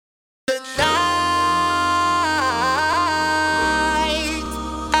the night.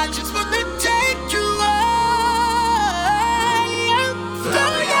 I just wanna take you high.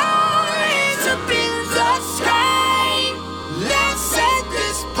 Throw your hands up in the sky. Let's set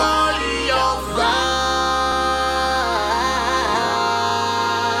this party alright.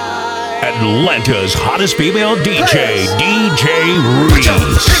 Atlanta's hottest female DJ, DJ Reese.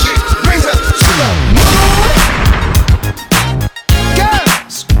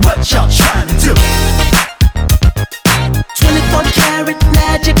 Y'all trying to do 24 karat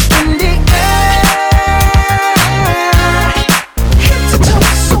magic in the air. Hit the toe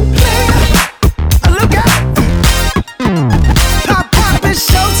so clear. Look out. Pop, pop, it's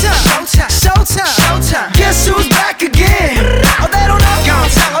showtime. Showtime, showtime, showtime. Guess who's back again? Oh, they don't know.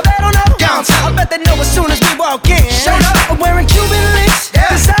 Gone time. Oh, they don't know. Gone time. I bet they know as soon as we walk in. Showed up. I'm wearing Cuban links. Yeah.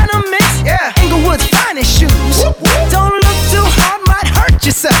 Designer mix. Yeah. Inglewood's finest shoes. Whoop, whoop. Don't look too hard, might hurt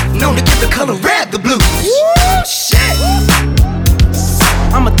yourself. Known to give the color red the blues. Woo, shit.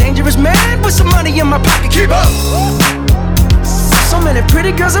 I'm a dangerous man with some money in my pocket. Keep up. So many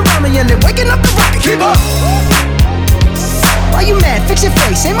pretty girls around me and they're waking up the rocket. Keep up. Why you mad? Fix your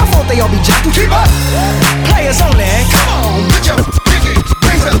face. Ain't my fault they all be jocking. Keep up. Players only. Come on, put your pinky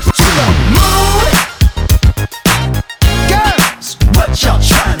rings up to the moon. Girls, what y'all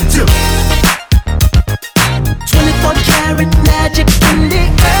trying to do? 24 karat magic in the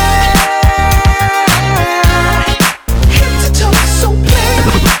air. Hit the toe so clear.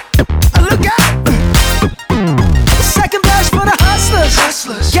 Look out. Second blush for the hustlers,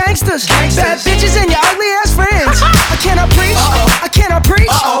 gangsters, bad bitches and your ugly ass friends. I cannot preach, I cannot preach.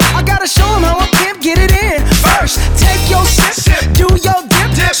 I gotta show them how a pimp get it in. First, take your sip, do your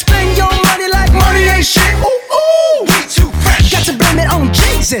dip, spend your money like money ain't shit. Ooh, ooh, we too fresh. Got to blame it on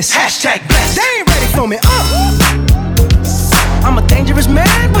Jesus. Hashtag blessed. They ain't ready for me. I'm a dangerous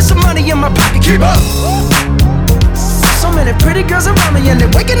man with some money in my pocket. Keep up. So many pretty girls around me and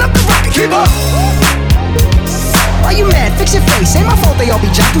they're waking up the rocket. Keep up. Why you mad? Fix your face. Ain't my fault they all be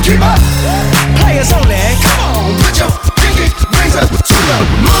jocking. Keep up. Players only. Come on, put your pinky rings up to the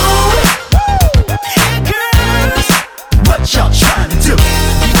moon. Girls, what y'all trying to do?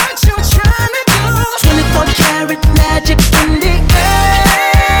 What you trying to do? 24 karat magic in the air.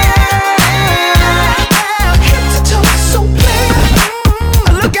 Hit the toe so clear.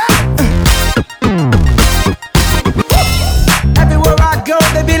 Look out. Everywhere I go,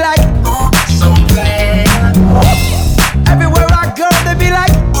 they be like, oh, so glad. Everywhere I go, they be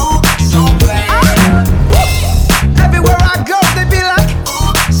like, oh, so glad. Everywhere I go, they be like,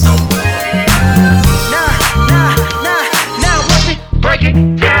 oh, so glad. Now, break it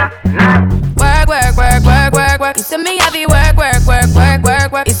down, now. Work. You see me, I be work.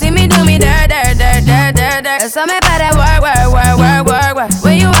 You see me do me dirt. So me better work.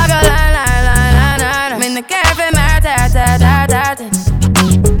 When you walk a line. I'm in the cafe, my ta.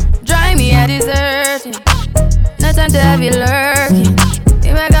 Drive me a dessert. No time to have you lurking.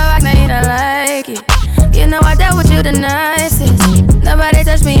 You make a walk, now you don't like it. You know I dealt with you the nicest. Nobody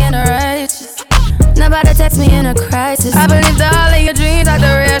touched me in a righteous. Nobody text me in a crisis. I believed all of your dreams are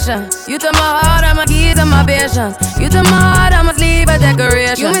duration. You took my heart, I'm a keys to my patience. You took my heart, I must leave a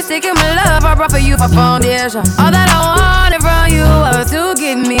decoration. You mistaken my love, I brought for you for foundation. All that I wanted from you was to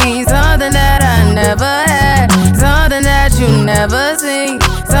give me something that I never had, something that you never seen,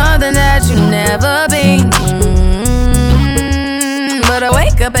 something that you never been. But I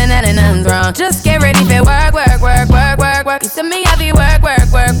wake up and nothing's wrong. Just get ready for work. You see me, I be work.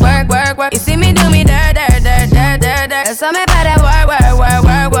 You see me do me dirt. So me better work.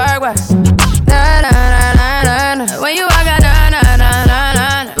 When you walk out,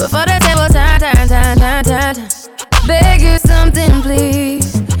 before the table turn. Beg you something,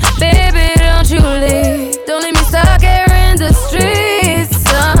 please. Baby, don't you leave. Don't leave me stuck here in the streets.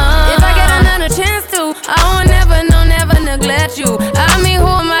 If I get another chance to, I won't never neglect you. I mean, who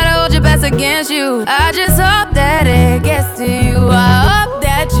am I to hold your best against you? I just hope that it gets to you. I hope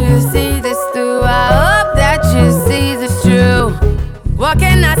that you see this through. I hope that you see this true. What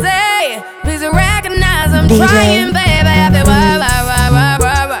can I say? Please recognize I'm DJ. trying, baby. I feel work.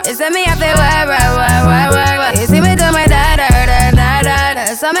 It's me, I feel work. You see me do my da.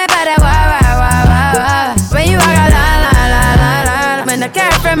 So me better work. When you walk a line. When the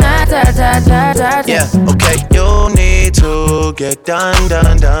cat from my ta. Yeah, okay, you need to get done.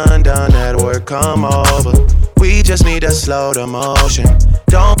 That work come over. We just need to slow the motion.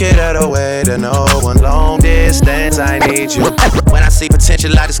 Don't get out of the way to no one. Long distance, I need you. When I see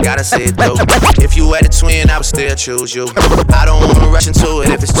potential, I just gotta see it through. If you had a twin, I would still choose you. I don't wanna rush into it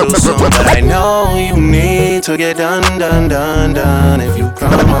if it's too soon, but I know you need to get done. If you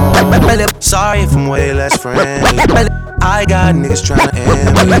come on, Sorry if I'm way less friendly. I got niggas tryna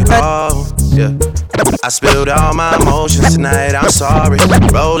end me. Oh, yeah. I spilled all my emotions tonight, I'm sorry.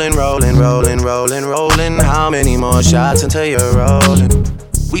 Rolling, rolling, rolling, rolling, rolling. How many more shots until you're rolling?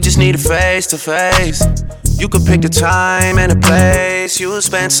 We just need a face to face. You could pick the time and the place. You'll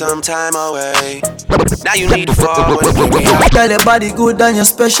spend some time away. Now you need to forward and give me up. Tell your body good and you're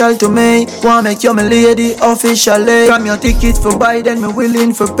special to me. Wanna make you my lady officially. From your ticket for buy, then me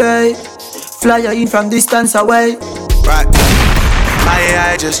willing for pay. Fly you in from distance away. Right. My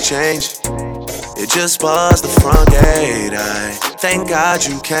AI just changed. It just buzzed the front gate. I thank God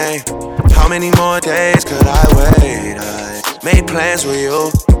you came. How many more days could I wait? I made plans with you,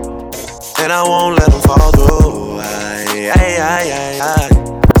 and I won't let them fall through.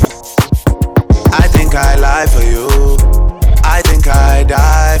 I think I lie for you. I think I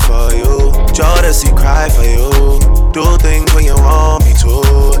die for you. Jodeci cry for you. Do things when you want me to.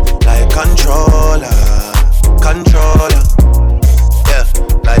 Like controller, controller. Yeah,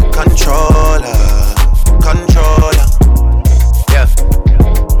 like controller, controller. Yeah.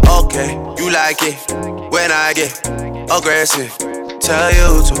 Okay, you like it when I get aggressive. Tell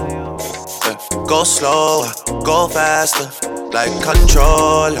you to. Go slower, go faster, like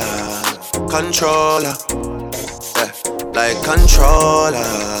controller, controller, yeah, like controller,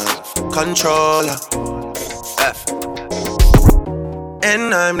 controller, yeah.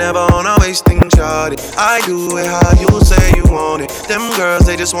 And I'm never on a wasting shawty. I do it how you say you want it. Them girls,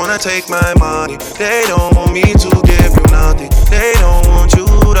 they just wanna take my money. They don't want me to give you nothing. They don't want you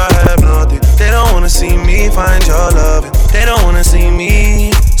to have nothing. They don't wanna see me find your loving. They don't wanna see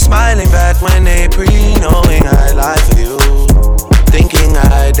me smiling back when they pre-knowing I lie for you, thinking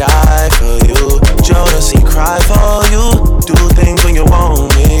I die for you. Jodeci cry for you. Do things when you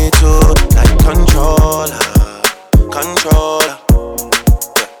want me to. Like controller, controller,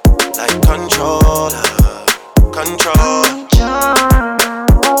 like controller, controller.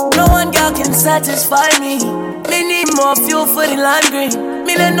 No one girl can satisfy me. Me need more fuel for the land green.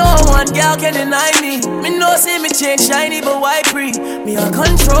 Me no one girl can deny me. Me know see me change shiny but white free. Me a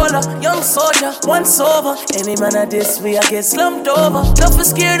controller, young soldier, once over. Any man at this way I get slumped over. Not for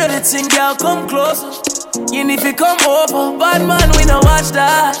scared of the thing, girl, come closer. You need to come over. Bad man, we no watch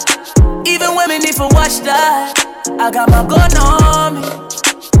that. Even when me need to watch that. I got my gun on me.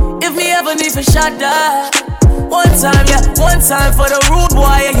 If me ever need to shot that. One time, yeah, one time for the rude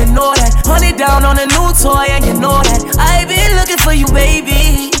boy, and you know that. Honey down on a new toy, and you know that. I been looking for you,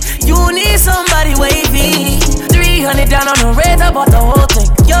 baby. You need somebody wavy. 300 down on the red, I bought the whole thing.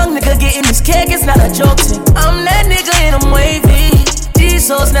 Young nigga getting this cake, it's not a joke thing. I'm that nigga and I'm wavy. These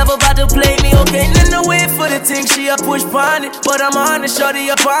hoes never about to play me, okay? And then wait for the thing, she a push pon it. But I'm on it, shorty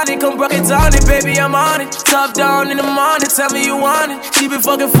up on it. Come rock it down it, baby, I'm on it. Top down in the morning, tell me you want it. She been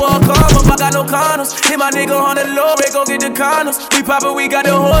fucking for a car, but I got no condoms. Hit my nigga on the low, they go get the condoms. We poppin', we got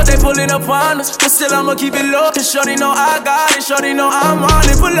the hoes, they pullin' up on us. But still I'ma keep it low, cause shorty know I got it. Shorty know I'm on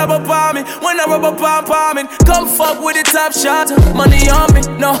it, pull up upon me. When I rub up on palmin', come fuck with the top shot. Money on me,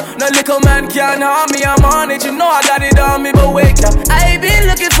 no little man can't harm me. I'm on it, you know I got it on me. But wait up, I been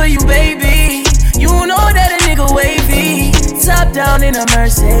looking for you, baby. You know that a nigga wavy. Top down in a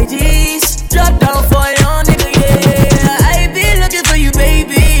Mercedes. Drop down for your nigga, yeah. I been looking for you,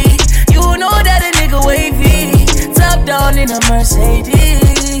 baby. You know that a nigga wavy. Top down in a Mercedes.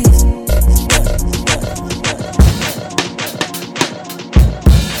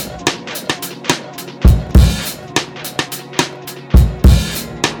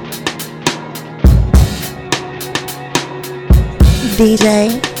 DJ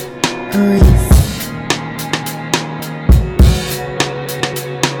Reese.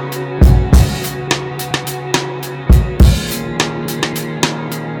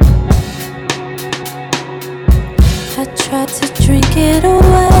 I tried to drink it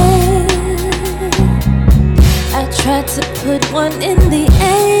away. I tried to put one in the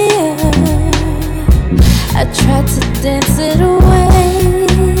air. I tried to dance it away.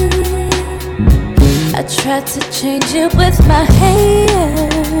 I tried to change it with my hair.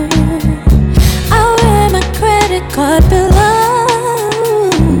 I ran my credit card below.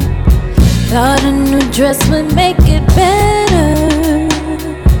 Thought a new dress would make it better.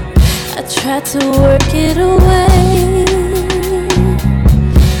 I tried to work it away,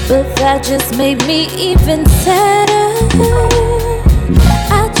 but that just made me even sadder.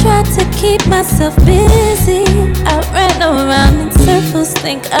 I tried to keep myself busy. I ran around in circles,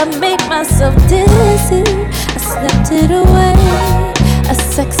 think I made myself dizzy. I slept it away, I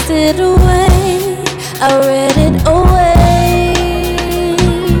sexed it away, I read it away,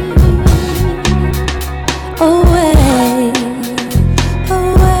 away,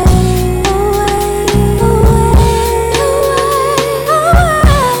 away, away.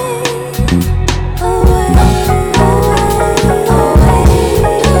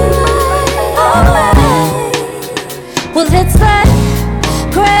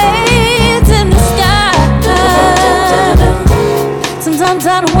 Sometimes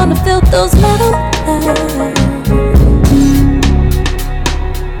I don't wanna feel those metal eyes.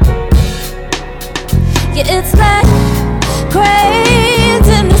 Yeah, it's like cranes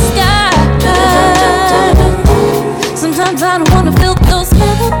in the sky. Sometimes I don't wanna feel those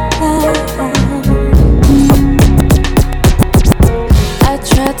metal eyes. I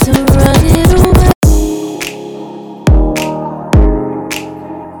try to run it away.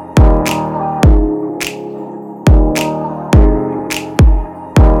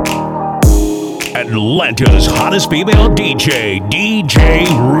 Atlanta's hottest female DJ, DJ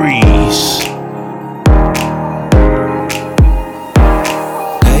Reese.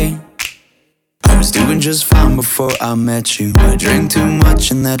 Hey, I was doing just fine before I met you. I drink too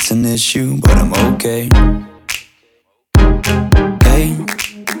much and that's an issue, but I'm okay. Hey,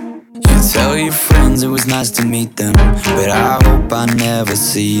 you tell your friends it was nice to meet them, but I hope I never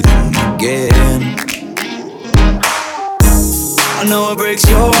see them again. I know it breaks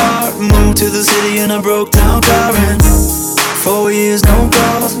your heart. Moved to the city in a broke down car and 4 years, no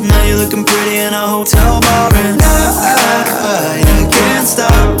calls. Now you're looking pretty in a hotel bar and I can't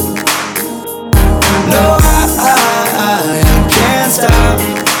stop. No, I can't stop.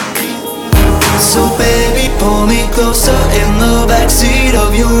 So baby, pull me closer in the backseat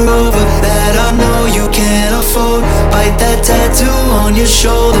of your Rover that I know you can't afford. Bite that tattoo on your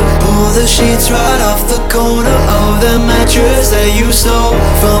shoulder. Pull the sheets right off the corner of the mattress that you stole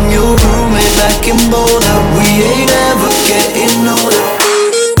from your roommate back in Boulder. We ain't ever getting older.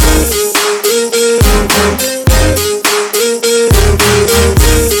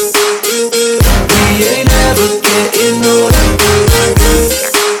 We ain't ever getting older.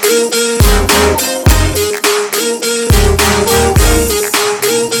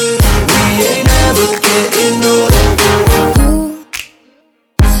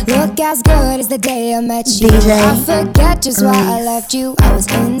 Look as good as the day I met you. I forget just why I left you. I was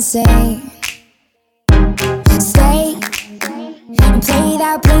insane. Stay and play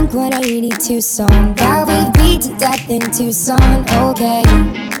that Blink-182 song that we beat to death in Tucson. Okay.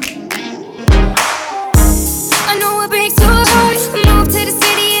 I know it breaks your heart. Moved to the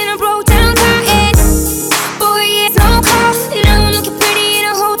city in a broke down car and 4 years no call. Now I'm looking pretty in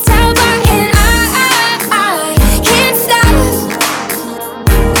a hotel bar and I can't stop.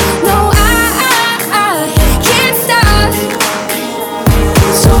 No, I can't stop.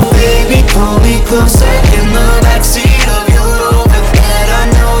 So baby, pull me closer in the backseat of your Rover that I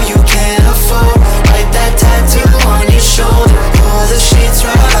know you can't afford. Write that tattoo on your shoulder. Pull the sheets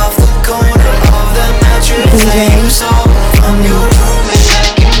right off the corner of the mattress that you stole from your roommate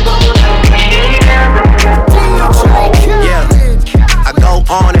back in Boulder. Yeah, I go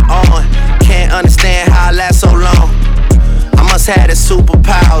on and on. Can't understand how I last so long. I must have the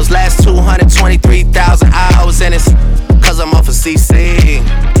superpowers. Last 223,000 hours, and it's cause I'm off of CC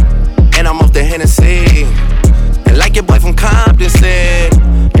and I'm off the Hennessy. And like your boy from Compton said,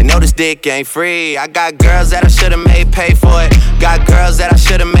 you know this dick ain't free. I got girls that I should've made pay for it. Got girls that I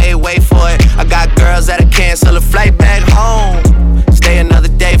should've made wait for it. I got girls that'll cancel a flight back home. Stay another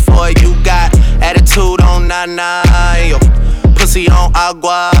day for it. You got attitude on 99, yo. Pussy on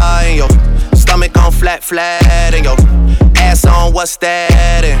agua, and yo. Stomach on flat, and yo. Ass on what's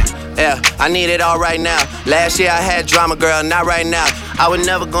that? And yeah, I need it all right now. Last year I had drama, girl, not right now. I would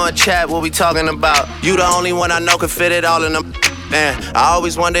never go and chat what we talking about. You the only one I know can fit it all in them. Man, I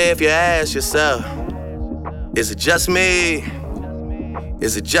always wonder if you ask yourself, is it just me?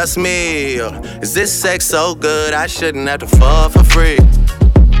 Is it just me? Or is this sex so good I shouldn't have to fall for free?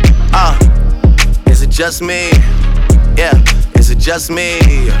 Is it just me? Yeah, is it just me?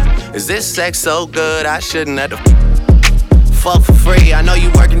 Is this sex so good I shouldn't have to fuck for free? I know you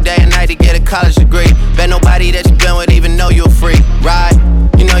working day and night to get a college degree. Bet nobody that you been with even know you're free, right?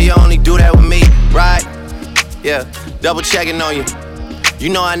 You know you only do that with me, right? Yeah, double checking on you. You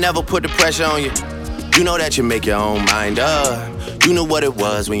know I never put the pressure on you. You know that you make your own mind up. You knew what it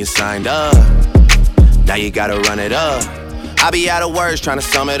was when you signed up. Now you gotta run it up. I be out of words trying to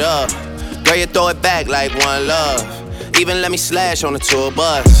sum it up. Girl, you throw it back like one love. Even let me slash on the tour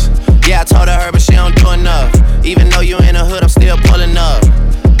bus. Yeah, I told her, but she don't do enough. Even though you in the hood, I'm still pulling up.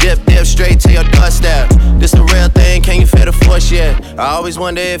 Dip straight to your doorstep. This the real thing, can you feel the force yet? I always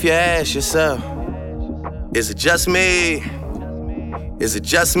wonder if you ask yourself, is it just me? Is it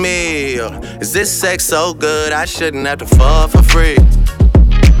just me? Or is this sex so good I shouldn't have to fall for free?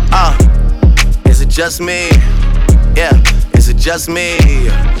 Is it just me? Yeah, is it just me?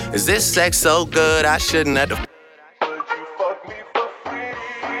 Or is this sex so good I shouldn't have to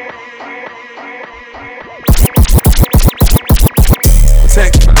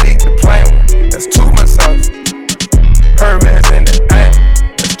text my leak to plan. That's too much sauce. Hermes in the ass.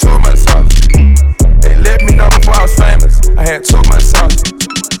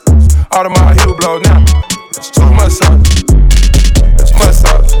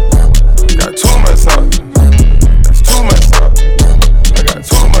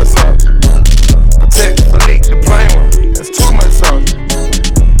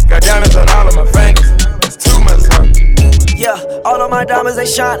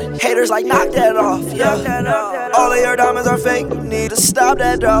 shining. Haters like knock that off, yeah. All of your diamonds are fake, you need to stop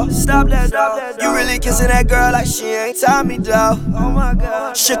that though. You really kissing that girl like she ain't Tommy though. Oh my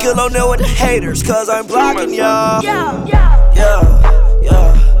god. Shaquille O'Neal with the haters, cause I'm blocking y'all. Yeah,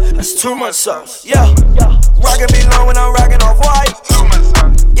 that's too much sauce, yeah. Rockin' me long when I'm rockin' off white.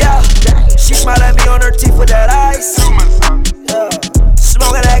 Yeah, she smiled at me on her teeth with that ice. Yeah,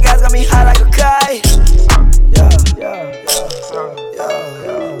 smoking that gas got me high like a kite.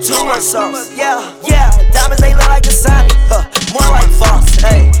 Too much sauce, yeah. Diamonds they look like a Sonic, more like false,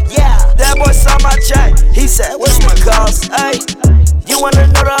 hey. Yeah, that boy saw my check, he said, what's the cost, hey? You wanna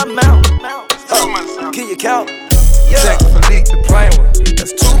know the amount? Can you count? Yeah. Check Philippe the plain one,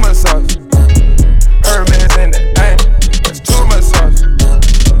 that's too much sauce. Hermes in that thing, that's too much sauce.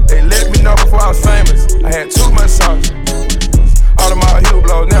 They let me know before I was famous, I had too much sauce. All of my heel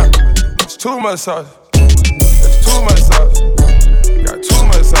blows now, it's too much sauce. That's too much sauce. Got too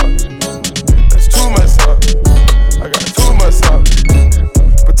much sauce. That's too much sauce. I got too much sauce.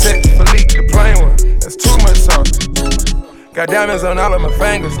 Protect Philippe the plain one, that's too much sauce. Got diamonds on all of my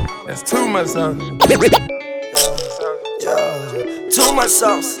fingers, that's too much sauce. Too much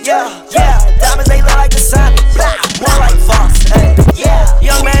sauce, yeah. Diamonds they look like the sun, more like false, hey. Yeah,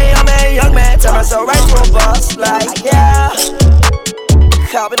 young man, turn myself right to a boss, like yeah.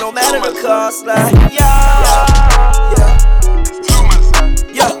 Copping no matter the cost, like yeah.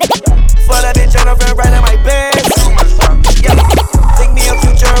 For that bitch on her friend right in my bed. Yeah, think me a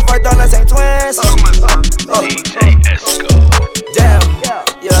future if our donuts ain't twins. DJ Esco. Damn,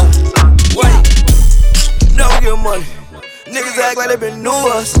 yeah. Wait, no get money. Niggas act like they been new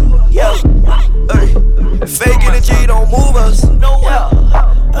us. Yeah, fake energy don't move us. Yeah,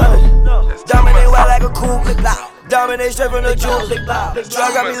 dominate wild like a cool click loud. Dominate straight from the jewel.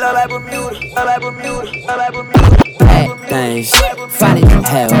 Drug got me love like Bermuda. Bad things, fine as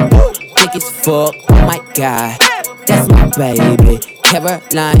hell, thick as fuck. Oh my god, that's my baby.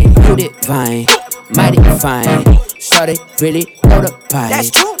 Caroline, you divine, mighty fine. Shorty really know the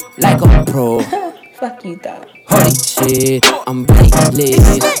pipe, like a pro. Fuck you, dog. Holy shit, I'm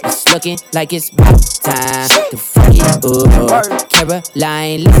blakeless. It's looking like it's about time to fuck it up.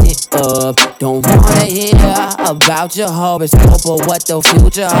 Caroline, listen up. Don't wanna hear about your horoscope or what the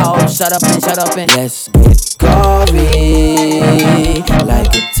future holds. Shut up and let's get gory, like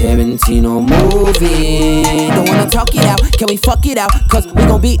a Tarantino movie. Don't wanna talk it out, can we fuck it out? Cause we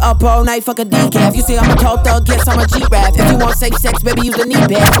gon' be up all night, fuck a decaf. You say I'm a cold thug, yes I'm a G-Rap. If you want safe sex, baby use a knee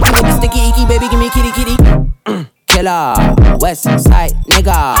pad. You want me sticky icky, baby give me kitty. Killer, West Side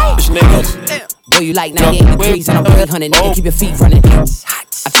nigga. Bitch niggas. Boy, you like 98 degrees and I'm 300, nigga, keep your feet running. I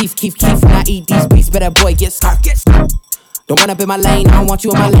keep when I eat these beats, better boy get stuck. Don't run up in my lane, I don't want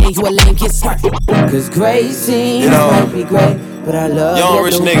you in my lane, you a lame, get smart. Cause great scenes might be great, but I love young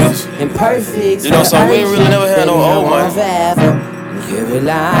rich niggas. Imperfect. You know, so we ain't really never had no old money.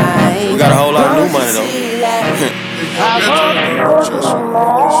 We got a whole lot of new money though.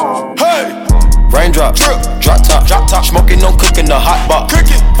 Hey! Raindrop, drop top, smoking on cooking the hot pot.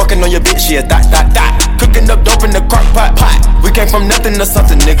 Fucking on your bitch, yeah, that. Cooking up dope in the crock pot. We came from nothing to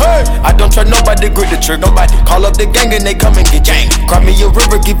something, nigga. Hey. I don't trust nobody, grip the trick. Nobody call up the gang and they come and get gang. Cry me a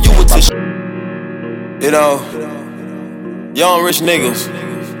river, give you a tissue. You know, young rich niggas.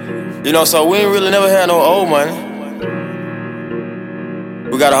 You know, so we ain't really never had no old money.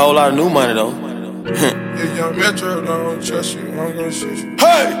 We got a whole lot of new money though. Young Metro don't trust you, I'm gonna shoot you.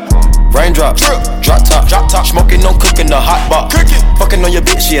 Hey! Raindrop, drop top, smoking on cooking the hot pot. Fucking on your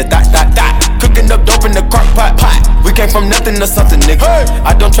bitch, yeah, that. Cooking up dope in the crock pot. We came from nothing to something, nigga. Hey.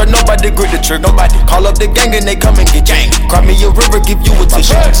 I don't trust nobody, grip the trick. Nobody call up the gang and they come and get gang. Cry me a river, give you a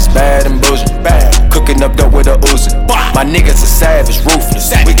tissue. It's bad and bullshit, bad. Cooking up dope with a Uzi. My niggas are savage,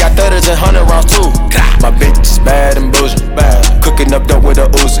 ruthless. We got 30s and 100 rounds too. My bitch is bad and bullshit, bad. Cooking up dope with a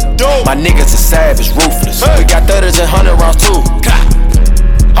Uzi. My niggas are savage, ruthless. We got 30s and 100 rounds too.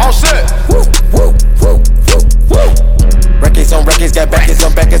 All set. Records on records, got backers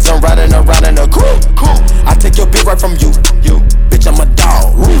on backers. I'm riding around in a cool. I take your bitch right from you. Bitch, I'm a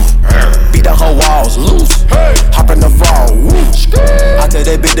dog. Beat the whole walls loose. Hop in the fall. I tell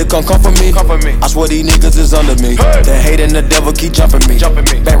that bitch to come for me. I swear these niggas is under me. The hate and the devil keep jumping me.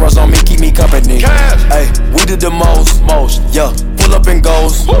 Back rows on me, keep me company. Hey, we did the most. Yeah, pull up and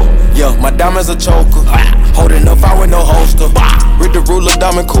goes. Yeah, my diamonds a choker. Holding up, I with no holster. Read the ruler,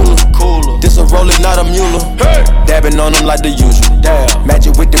 diamond cooler. This a roller, not a mule. Dabbing on them like the usual.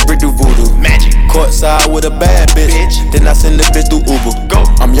 Magic with the brick do voodoo. Courtside with a bad bitch. Then I send the bitch through Uber.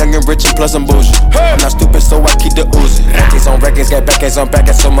 I'm I'm young and rich and plus I'm bougie. I'm not stupid, so I keep the Uzi. Records on records, got backers on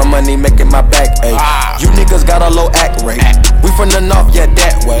backers, so my money making my back ache. You niggas got a low act rate. We from the north, yeah,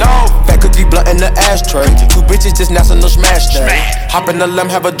 that way. Fat cookie blunt in the ashtray. Two bitches just national smash day. Hop in the limb,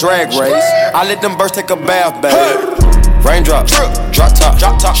 have a drag race. I let them birds take a bath, babe. Raindrop, drop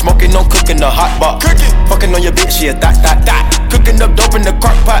top, smoking, no cooking, the hot pot. Fucking on your bitch, yeah, that. Cooking up dope in the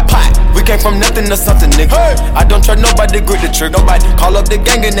crock pot. We came from nothing to something, nigga. I don't trust nobody, grip the trick. Nobody call up the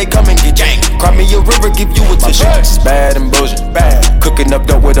gang and they come and get gang. Cry me a river, give you a tissue. It's bad and bullshit, bad. Cooking up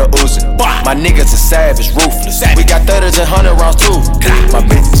dope with a Uzi. My niggas are savage, ruthless. We got 30s and 100 rounds too. My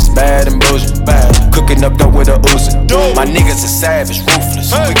bitch is bad and bullshit, bad. Cooking up dope with a Uzi. My niggas are savage, ruthless.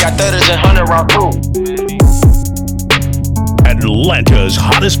 We got 30s and 100 rounds too. Atlanta's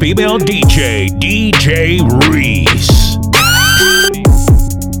hottest female DJ, DJ Reese.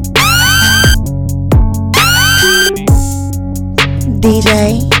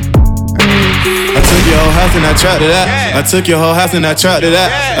 DJ I took your whole house and I trapped it out. I took your whole house and I trapped it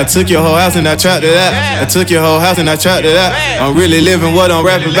out. I took your whole house and I trapped it out. I took your whole house and I trapped it out. I'm really living what I'm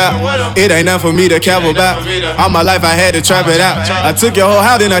rapping about. It ain't nothing for me to cap about. All my life I had to trap it out. I took your whole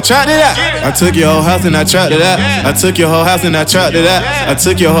house and I trapped it out. I took your whole house and I trapped it out. I took your whole house and I trapped it out. I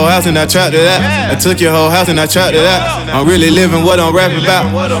took your whole house and I trapped it out. I took your whole house and I trapped it out. I'm really living what I'm rapping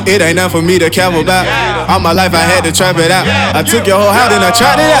about. It ain't nothing for me to cap about. All my life I had to trap it out. I took your whole house and I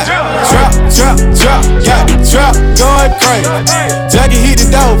trapped it out. Trap, yeah, trap, going crazy. Jackie hit the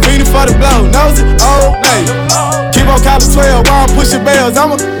door, feeding for the blow, nosy, old lady. Keep on calling 12 while I'm pushing bells,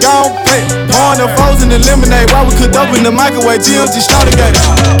 I'ma gon' pay. Pouring the foes in the lemonade while we could open the microwave, GMG started gator.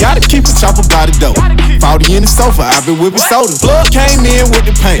 Gotta keep a chopper by the dough. 40 in the sofa, I been whipping soda. Blood came in with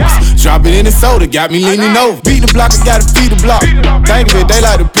the paints. Drop it in the soda, got me leaning over. Beat the block, I gotta feed the block. Think of it, they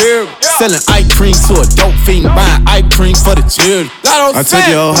like the pyramid. Selling ice cream to a dope fiend, buying ice cream for the children. I took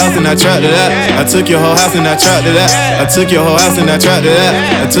your whole house and I trapped it out. I took your whole house and I trapped it out. I took your whole house and I trapped it out.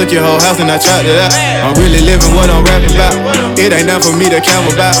 I took your whole house and I trapped it out. I'm really living what I'm rapping about. It ain't nothing for me to count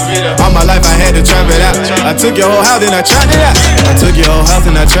about. All my life I had to trap it out. I took your whole house and I trapped it out. I took your whole house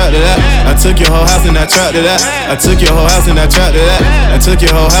and I trapped it out. I took your whole house and I trapped it out. I took your whole house and I trapped it out. I took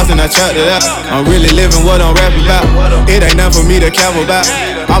your whole house and I trapped it out. I'm really living what I'm rapping about. It ain't nothing for me to count about.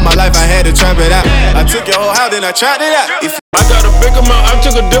 All my life I had to trap it out. I took your whole house and I trapped it out. I got a big amount, I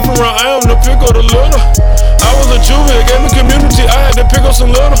took a different route. I am the pick of the little. I was a juvie, it gave me community. I had to pick up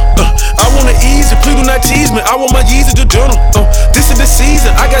some little. I want it easy, please do not tease me. I want my Yeezy to journal. This is the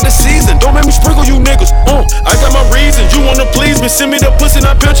season, I got the season. Don't make me sprinkle you niggas. I got my reason, you wanna please me. Send me the pussy,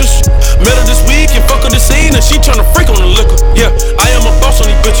 not pictures. Met her this week and fuck her this scene. And she tryna freak on the liquor. Yeah, I am a boss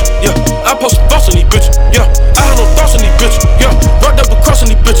on these bitches. Yeah, I post a boss on these bitches. Yeah, I have no thoughts on these bitches. Yeah, rocked up across on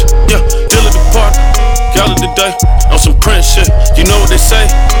these bitches. Yeah, deal at the party. Y'all of the day, on some Prince shit. You know what they say?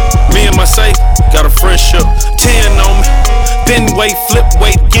 Me and my safe got a friendship. 10 on me. Been weight, flip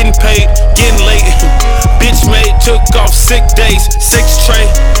weight, getting paid, getting late. Bitch made, took off 6 days, 6 tray,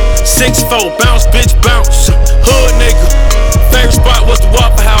 6-4, bounce, bitch, bounce. Hood nigga. Favorite spot was the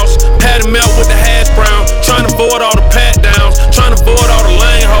Waffle House. Patty melt with the hash brown. Trying to avoid all the pat downs. Trying to avoid all the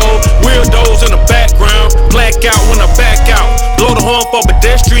lane holes. Weirdos in the background. Black out when I back out. Blow the horn for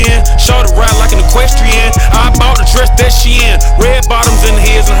pedestrian. Short it ride like an equestrian. I bought the dress that she in. Red bottoms in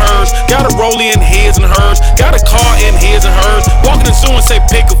his and hers. Got a rollie in his and hers. Got a car in his and hers. Walking in soon and say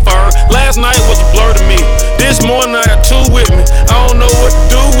pick a fur. Last night was a blur to me. This morning I got 2 with me. I don't know what to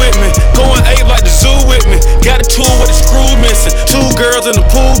do with me. Going 8 like the zoo with me. Got a tool with the screw missing. 2 girls in the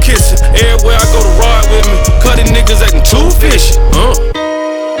pool kissing. Everywhere I go to ride with me. Cutting niggas acting too fishy.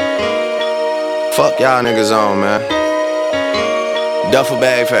 Fuck y'all niggas on, man. Duffel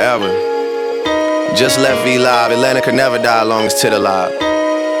bag forever. Just left V Live. Atlanta could never die long as Tit alive.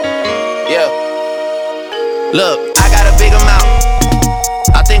 Yeah. Look, I got a big amount.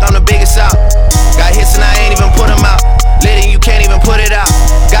 I think I'm the biggest out. Got hits and I ain't even put them out. Lit and you can't even put it out.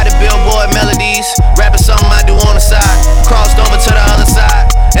 Got the Billboard melodies. Rapping something I do on the side. Crossed over to the other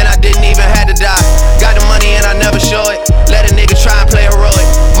side. And I didn't even have to die. Got the money and I never show it. Let a nigga try and play heroic.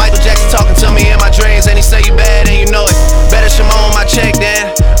 Michael Jackson talking to me in my dreams. And he say you bad and you know it. Better Shimon my check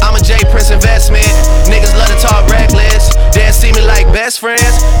then. I'm a J Prince investment. Niggas love to talk reckless. Then see me like best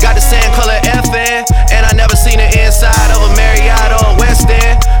friends. Got the same color FN. And I never seen the inside of a Marriott or a West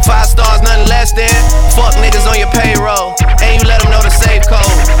End. 5 stars, nothing less than. Fuck niggas on your payroll. And you let them know the safe code.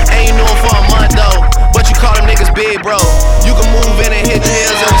 And you knew them for a month though. But you call them niggas big bro. You can move in and hit the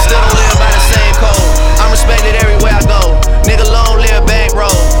hills and we still don't live by the same code. I'm respected everywhere I go. Nigga long live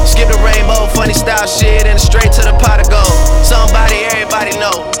bankroll. Skip the rainbow, funny style shit, and straight to the pot of gold. Somebody everybody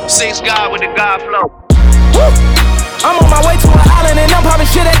know. Sings God with the God flow. I'm on my way to an island and I'm popping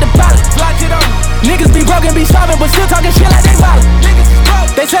dropping shit at the pilot. Niggas be broken, be starving, but still talking shit like they violent.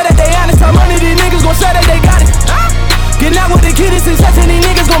 They say that they honest, how money these niggas gon' say that they got it. Getting out with the kid is success and these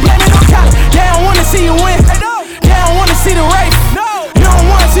niggas gon' blame it on college. They don't wanna see you win, they don't wanna see the race. You don't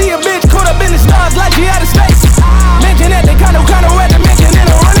wanna see a bitch caught up in the stars like she out of space. Mention that they kinda at the mention and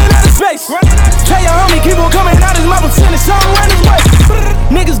I'm running out of space. Tell your homie keep on coming out his mouth and sending something run his way.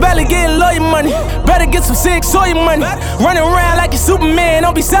 Niggas barely getting lawyer money, better get some sick soy money. Running around like you Superman,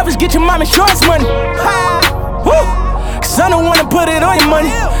 don't be selfish, get your mom insurance money. Woo! Cause I don't wanna put it on your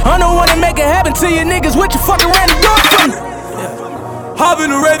money, I don't wanna make it happen to you niggas with your fucking random dog money. Hop in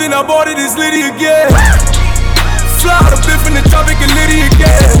the Raven, I bought it, it's Liddy again. Fly out a biff in the tropic and Liddy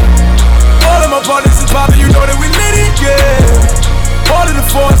again. All of my partners is poppin', you know that we Liddy again. All of the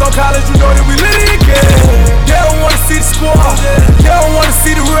fours on college, you know that we Liddy again. They don't wanna see the squad, they don't wanna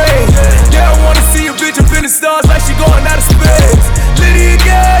see the rain. They don't wanna see a bitch up in the stars like she going out of space. Liddy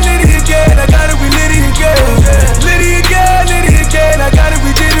again, I got it, we Liddy again. Liddy again, I got it,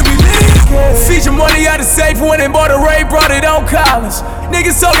 we did it, we Liddy again. See your money out of safe when they bought a Ray, brought it on college.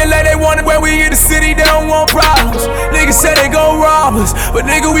 Niggas talking like they want it when we in the city, they don't want problems. Niggas say they gon' rob us, but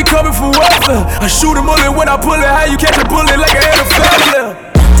nigga, we coming for welfare. I shoot a bullet when I pull it, how you catch a bullet like an NFL player?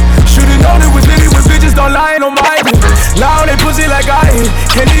 Should've known it was Liddy when bitches don't lying on my head. Lie on they pussy like I hit,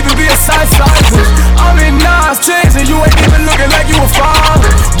 can't even be a side cyclist. I'm in Nas chains and you ain't even looking like you a father.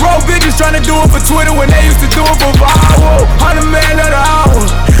 Bro, bitches tryna do it for Twitter when they used to do it for viral. 100 man of the hour,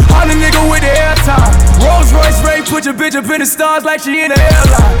 100 nigga with the airtime. Rolls Royce Ray, put your bitch up in the stars like she in the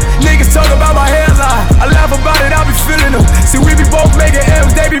airline. Niggas talk about my hairline, I laugh about it, I be feeling them. See, we be both making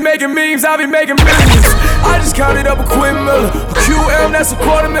M's, they be making memes, I be making millions. I just counted up a $250,000, a QM, that's a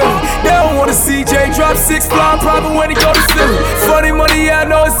 $250,000. They don't wanna see Jay drop 6 flying private when he go to Philly. Funny money, yeah, I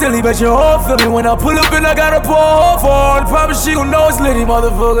know it's silly, but your whole feel me when I pull up and I got a pour hole for her. Probably she gon' know it's Liddy,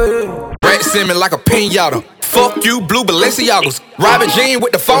 motherfucker. Rat Simmons like a pinata. Fuck you, blue Balenciagas. Robin Jean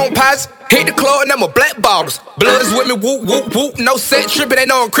with the phone pots. Hit the club and them a black bottles. Blood is with me, whoop, whoop, whoop. No set trippin', they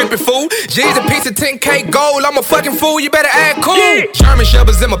know I'm creepin' fool. G's a piece of 10K gold, I'm a fucking fool, you better act cool. German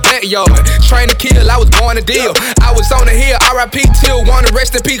Shepherds in my backyard. Train to kill, I was born to deal. I was on the hill, RIP till wanna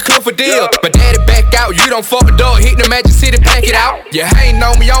rest in peace, Clifford deal. My daddy back out, you don't fuck the dog, hit the Magic City, pack it out. You hatin'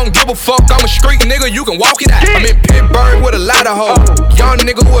 on me, I don't give a fuck, I'm a street nigga, you can walk it out. I'm in Pittsburgh with a lot of hoes. Young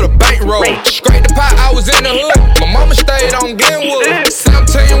nigga with a bankroll. Scrape the pot, I was in the hood. My mama stayed on Glenwood.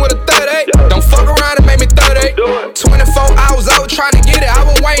 17 with a 38. Don't fuck around and make me 38. 24 hours out trying to get it. I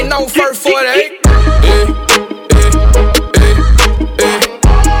was waiting on first 48.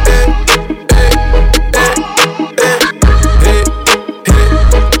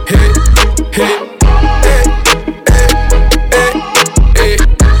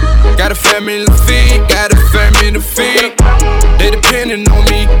 Got a family to feed, got a family to feed. They depending on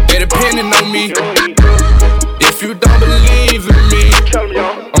me, they depending on me. If you don't believe in me,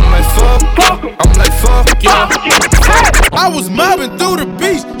 I'm like fuck you. I was mobbing through the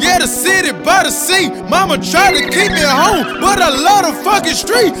beach, yeah, the city by the sea. Mama tried to keep me home, but I love the fucking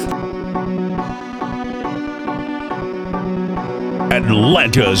street.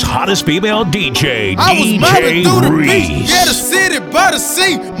 Atlanta's hottest female DJ, I was mobbing through the beach, Reese. yeah, the city by the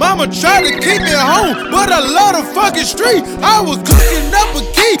sea. Mama tried to keep me home, but I love the fucking street. I was cooking up a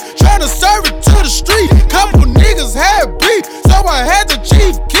key, trying to serve it to the street. Couple niggas had beef, so I had the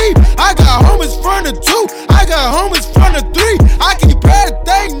chief keep. I got homies front of 2, I got homies front of 3. I keep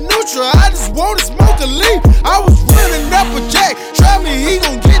everything neutral, I just wanna smoke a leaf. I was running up a jack, try me, he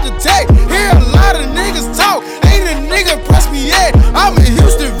gon' get the tag. Hear a lot of niggas talk, ain't a nigga press me yet. I'm in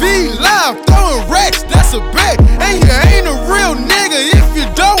Houston V live, throwing racks, that's a bet. And you ain't a real nigga if you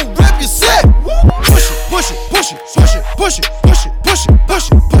don't rep your set. Push it, push it, push it, push it, push it, push it, push it, push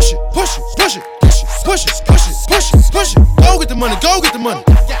it, push it, push it, push it, push it, push it, push it, push it, push it. Go get the money, go get the money.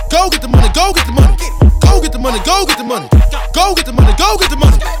 Go get the money, go get the money. Go get the money, go get the money. Go get the money,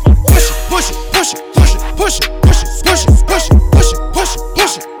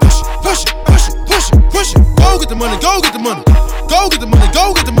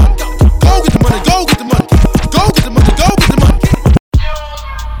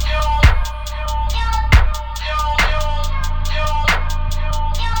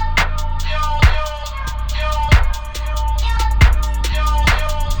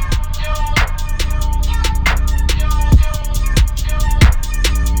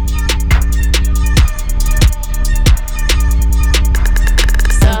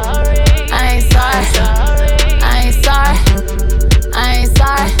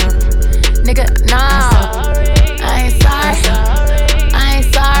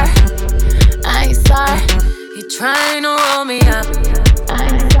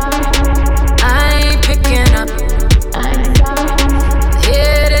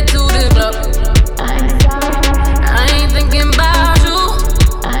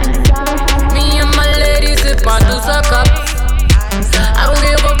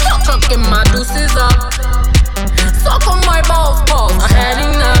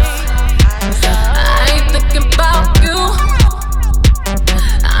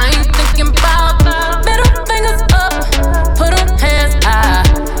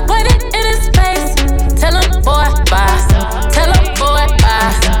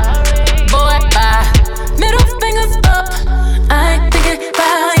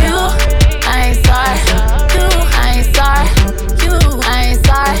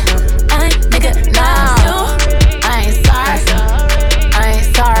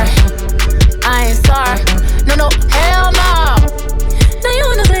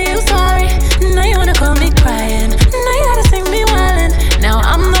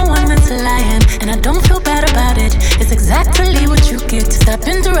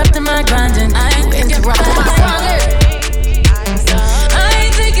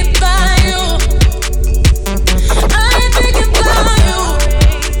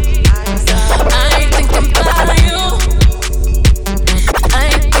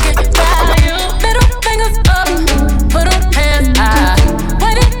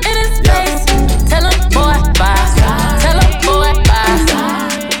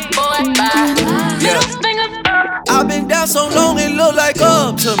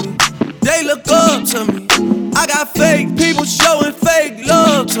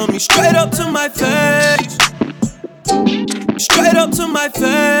 up to me, straight up to my face. Straight up to my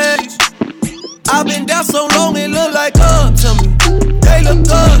face. I've been down so long it look like up to me. They look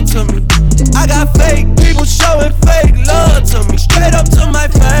up to me. I got fake people showing fake love to me. Straight up to my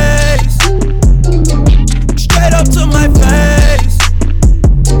face. Straight up to my face.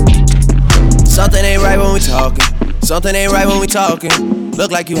 Something ain't right when we talking. Something ain't right when we talking. Look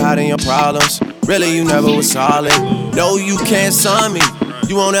like you hiding your problems. Really you never was solid. No, you can't son me.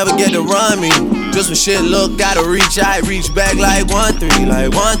 You won't ever get to run me. Just when shit look, gotta reach out, reach back like 1-3, like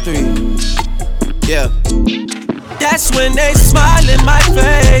 1-3. Yeah. That's when they smile in my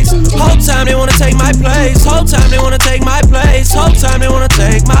face. Whole time they wanna take my place. Whole time they wanna take my place. Whole time they wanna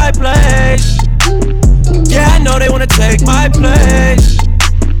take my place. Yeah, I know they wanna take my place.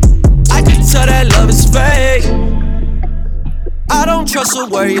 I can tell that love is fake. I don't trust a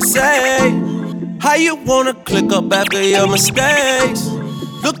word you say. How you wanna click up after your mistakes?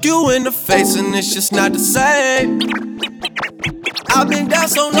 Look you in the face and it's just not the same. I've been down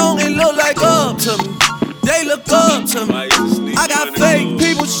so long it look like up to me. They look up to me. I got fake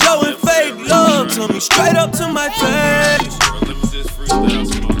people showing fake love to me. Straight up to my face.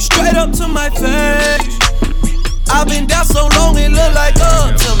 Straight up to my face. I've been down so long it look like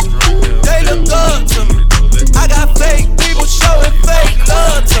up to me. They look up to me. I got fake people showing fake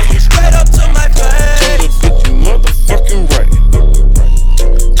love to me. Straight up to my face.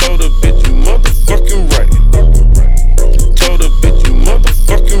 Told a bitch you motherfucking right. Told a bitch you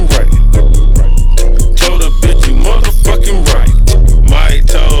motherfucking right. Told a bitch you motherfucking right. Mike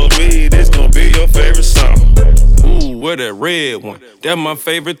told me this gon' be your favorite song. Ooh, where that red one? That my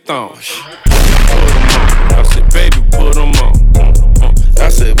favorite thong. I said, baby, put them on. I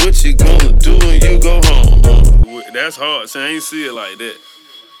said, what you gonna do when you go home? That's hard, so I ain't see it like that.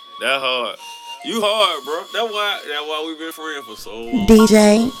 That hard. You hard, bro. That's why we been friends for so long.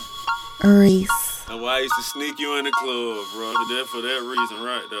 DJ Reese. That's why I used to sneak you in the club, bro. For that reason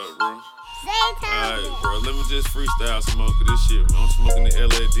right there, bro. Alright, bro. Let me just freestyle some more of this shit, man. I'm smoking the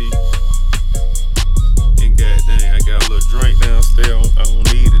LAD. And goddamn, I got a little drink downstairs. I don't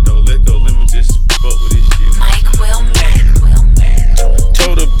need it, though. Let go. Let me just fuck with this shit. Mike Wilman.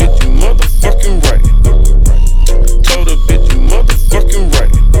 Told a bitch you motherfucking right. Told a bitch you motherfucking right.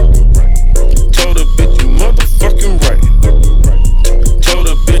 Told a bitch you motherfucking right. Told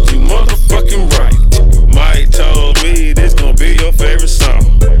a bitch you motherfucking right. Mike told me this gon' be your favorite song.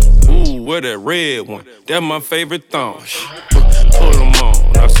 Ooh, where that red one? That my favorite thong. Put them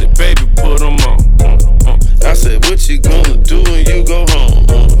on. I said, baby, put them on. I said, what you gonna do when you go home?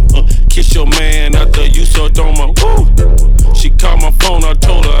 Kiss your man after you so doma. Woo. She called my phone, I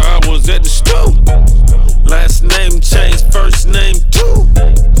told her I was at the stool. Last name changed, first name too.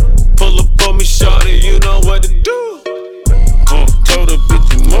 Pull up on me, shorty, you know what to do. Told a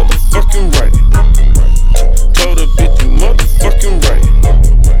bitch you motherfucking right. Told a bitch you motherfucking right.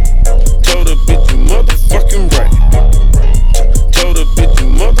 Told a bitch you motherfucking right. Told a bitch you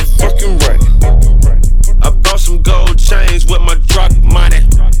motherfucking right. I bought some gold chains with my drug money.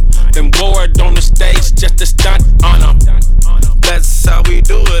 Then wore it on the stage just to stunt on them. That's how we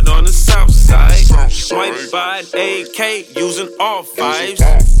do it on the south side. Might buy an AK using all fives.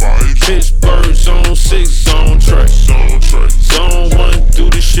 Pittsburgh zone 6 zone track. Zone 1 do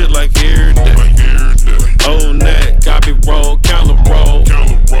this shit like every day. Old Nat, copy roll, counter roll.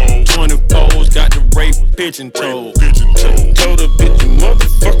 20 poles, got the rape pigeon told. Told a bitch you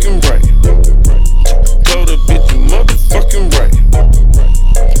motherfucking right. Told a bitch you motherfucking right.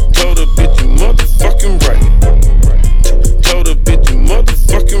 Told a bitch you motherfucking right. Told a bitch you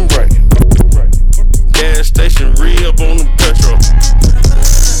motherfucking right. Gas station re-up on the petrol.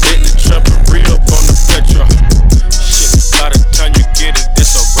 Hit the trap and re-up on the petrol. Shit, by the time you get it,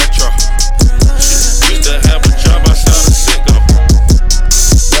 this a retro. Shit, used to have a job outside of Sicko.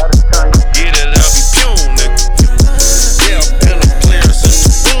 By the time you get it, I'll be pune, nigga. Yeah, I'm in a clear since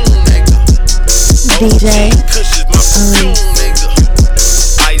the boom, nigga. DJ Reese.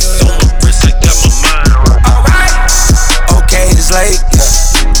 Late,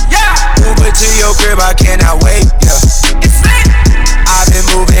 yeah. Uber to your crib, I cannot wait, yeah. It's lit. I've been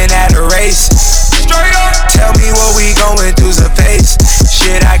moving at a race. Straight up. Tell me what we going through's a pace.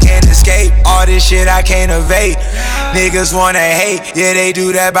 Shit I can't escape, all this shit I can't evade. Niggas wanna hate, yeah they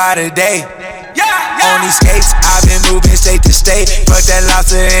do that by the day. On these skates, I've been moving state to state. Put that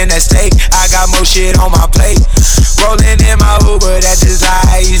lobster in that steak, I got more shit on my plate. Rolling in my Uber, that's just how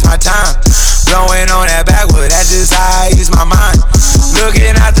I use my time. Blowing on that backwood, that's just how I use my mind.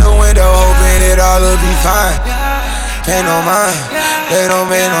 Looking out the window, hoping it all'll be fine. Pay no mind, they don't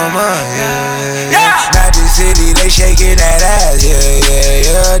pay no mind, yeah. Magic City, they shaking that ass,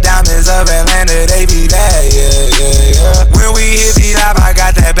 yeah.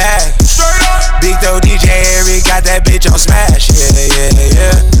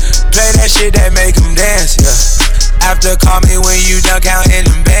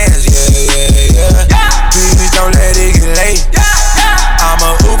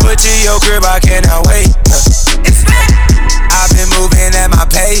 crib, I cannot wait. I've been moving at my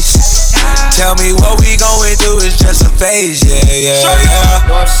pace. Tell me what we going through is just a phase, yeah.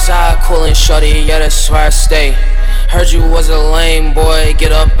 Northside coolin' shorty, yeah, that's where I stay. Heard you was a lame boy,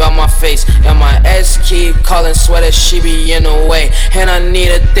 get up out my face. And my ex keep calling, swear that she be in the way. And I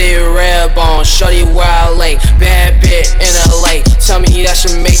need a thick red bone, shorty where I lay. Bad bitch in LA, tell me I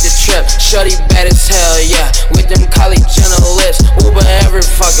should make the trip. Shorty bad as hell, yeah, with them college lips. Uber every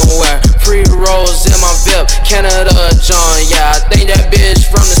fucking where, pre-rolls in my VIP. Canada John, yeah, I think that bitch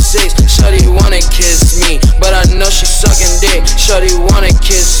from the 6. Shorty wanna kiss me, but I know she sucking dick. Shorty wanna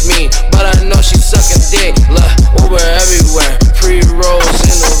kiss me, but I know she sucking dick. Look, Uber everywhere, pre-rolls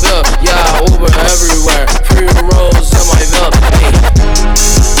in the VIP. Yeah, Uber everywhere, pre-rolls in my VIP. Hey.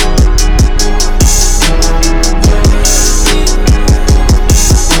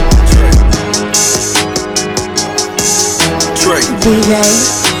 DJ.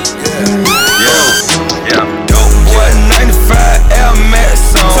 Dope boy, 95 Air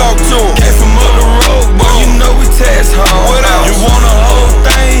Max on. Talk to him. Came from up the road, boy, you know we tax home. You want a whole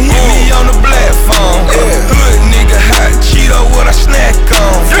thing, hit me on the platform. Hood nigga, hot Cheeto, what I snack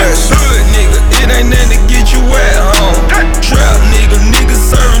on. Hood nigga, it ain't nothing to get you at home. Trap nigga, nigga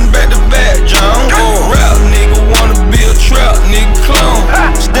serving back to back, John. Rap nigga, wanna be a trap nigga clone.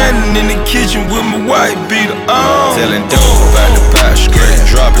 Standing in the kitchen with my white beater on. Telling dope about the pot straight,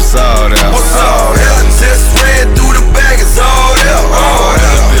 drop it all out. What's all that? Just ran through the bag, it's all out. All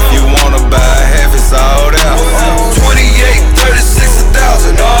out. If you wanna buy half, it's all out. 28, 36,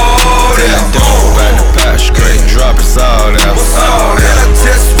 1,000, all out. Telling dope about the pot straight, drop it all out. What's all that? I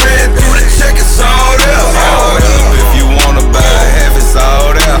just ran through the check, it's all out. All out. If you wanna buy half, it's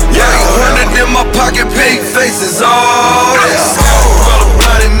all out. Yeah, 100 in my pocket, big faces, all out. Brother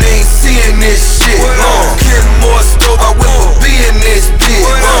blind and ain't seeing this shit. Getting more stove, I whip a B in this bitch.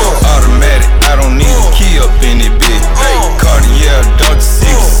 Automatic, I don't need a key up in it, bitch. Cartier, Dr.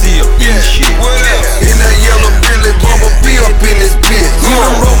 6C up in this shit. In that yellow Billy, Bumba B up in this bitch. I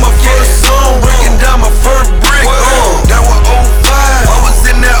wrote my first song, breaking down my first brick. That was 05, I was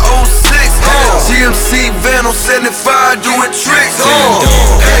in that 06. GMC van on 75, doing tricks.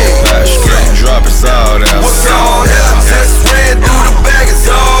 Hey, straight drop it all out. What's all that? Just ran through the bag, it's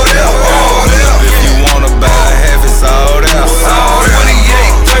all out. All out. If you wanna buy half, it's all out.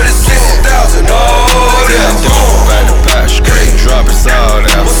 28, 36, 1,000, all out. Don't buy the pot straight, drop it all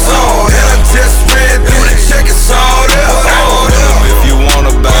out. What's all that? Just ran through the check, it's all out. All out. If you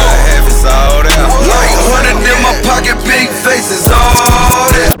wanna buy half, it's all out. Like 100 in my pocket, big faces,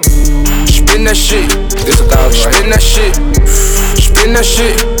 all out. Spin that shit, it's 1,000. Spin that shit, spin that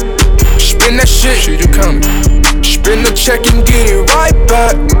shit, spin that shit. Shit, you coming? Spin the check and get it right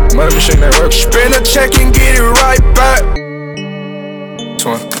back. Money machine that work. Spin the check and get it right back.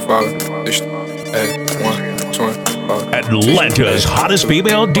 25, hey, 1, 25. Atlanta's hottest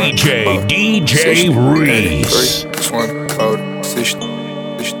female DJ, DJ Reese. 24, 60,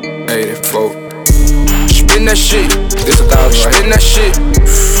 84. Spin that shit, it's 1,000. Spin that shit,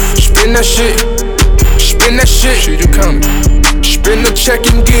 spin that shit, spin that shit. Shit, you coming? Spin the check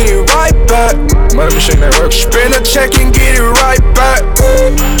and get it right back. Money machine that work. Spin the check and get it right back.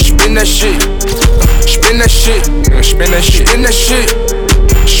 Spin that shit, spin that shit, spin that shit, spin that shit,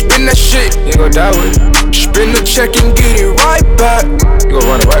 spin that shit. You gon' die with it. Spin the check and get it right back. You gon'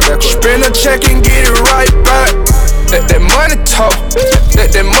 run it right back. Spin the check and get it right back. Let that money talk,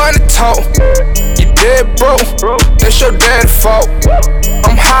 let that money talk. You dead broke, that's your dad's fault.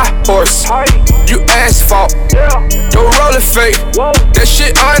 I'm high horse, you asphalt. Your roller fake, that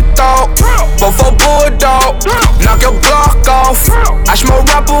shit unthought. Before bulldog, knock your block off. I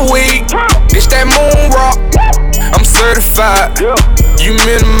smoke rapper weed, it's that moon rock. I'm certified, you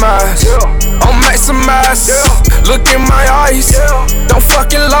minimize, I'm maximize. Look in my eyes, don't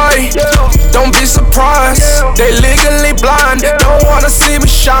fucking lie, don't be surprised. They legally blind, don't wanna see me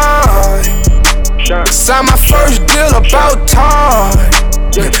shine. Sign my first deal about time.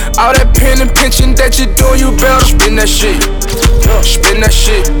 All that pen and pinching that you do, you better spin that shit, spin that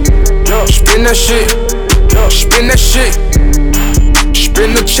shit, spin that shit, spin that shit.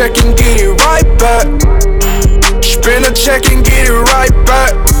 Spin the check and get it right back. Spin the check and get it right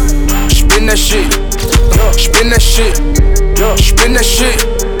back. Spin that shit, spin that shit, spin that shit,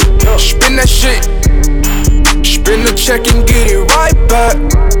 spin that shit. Spin the check and get it right back.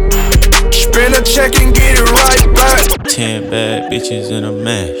 Spin a check and get it right back. 10 bad bitches in a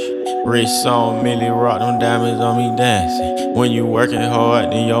mash. Wrist on Millie rock, them diamonds on me dancing. When you working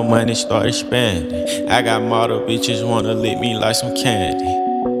hard, then your money start expanding. I got model bitches wanna lick me like some candy.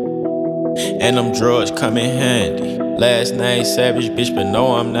 and them drugs come in handy. Last name Savage, bitch, but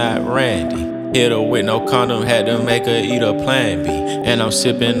no, I'm not Randy. Hit her with no condom, had to make her eat a Plan B. And I'm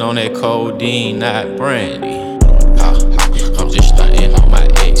sipping on that codeine, not brandy. I'm just stunting on my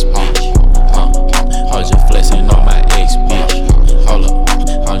ex, bitch. I'm just flexing on my ex, bitch. Hold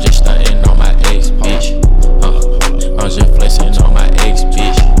up, I'm just stunting on my ex, bitch. I'm just flexing on my ex,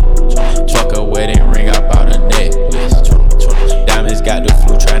 bitch. Fuck a wedding ring, I bought a necklace. Diamonds got the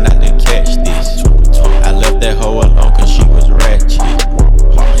flu, try not to catch this. I left that hoe alone cause she was ratchet.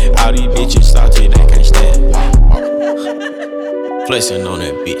 All these bitches salty, they can't stand. Flexing on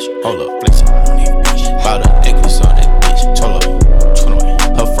that bitch, hold up, flexing on that bitch. Bought a necklace on that bitch, hold up.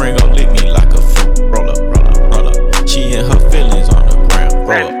 Her friend gon' lick me like a fruit. Roll up, roll up, roll up. She and her feelings on the ground,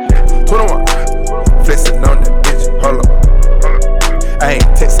 roll up. 21, flexing on that bitch, hold up. I ain't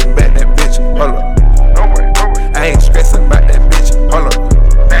texting back that bitch, hold up. I ain't stressing about that bitch, hold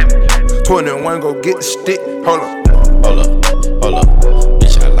up. 21, go get the stick, hold up. Hold up, hold up.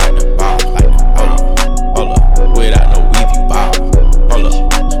 Bitch, I like the ball, like the hold up. Without no weave, you ball. Hold up.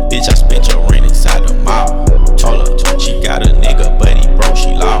 Bitch, I spent your rent inside the mall. Hold up. She got a nigga, but he broke,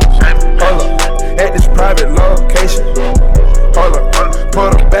 she lost. Hold up. At this private location. Hold up.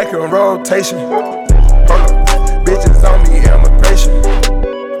 Put them back in rotation. Hold up. Bitches on me, immigration.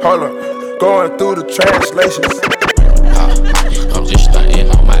 Hold up. Going through the translations. I'm just stunting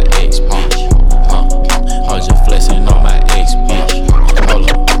on my ex, bitch. I'm just flexing on my ex, bitch. Hold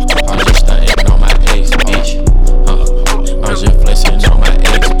up, I'm just stunting on my ex, bitch. I'm just flexing on my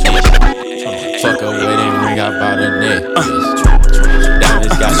ex, bitch. Fuck a wedding ring, I bought a necklace.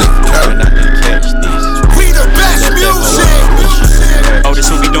 Diamonds got the flu, and I can catch this. We the best music. Oh, this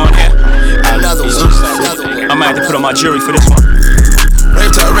what we doing here? Another one. I might have to put on my jury for this one.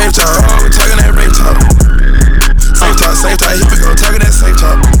 Rave talk, oh, we talking that rave talk. Safe talk, here we go, talking that safe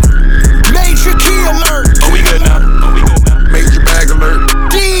talk. Major key alert. Oh, we good now. Major bag alert.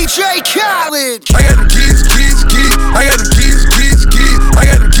 DJ Khaled. I got them keys. I got them keys. I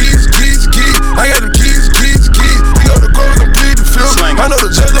got them keys. I got them keys. We go to court, I'm pleading film. I know the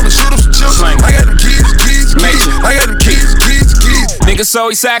judge, I'ma shoot him some chips. I got them keys. I got them keys. Niggas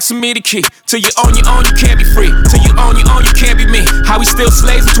always asking me the key. Till you own your own, you can't be free. Till you own your own, you can't be me. How we still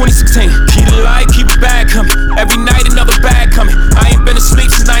slaves in 2016. Keep the light, keep the bag coming. Every night another bag coming. I ain't been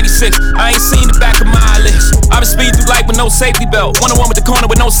asleep since 96. I ain't seen the back of my eyelids. I've been speeding through life with no safety belt. 101 with the corner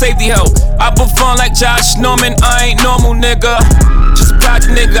with no safety help. I put fun like Josh Norman. I ain't normal, nigga. Just a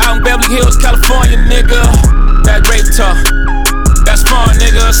project nigga out in Beverly Hills, California, nigga. That rape talk. That's smart,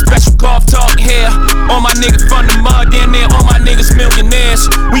 nigga. Special golf talk here. All my niggas from the mud, damn near all my niggas millionaires.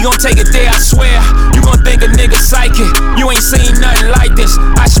 We gon' take it there, I swear. You gon' think a nigga psychic. You ain't seen nothing like this.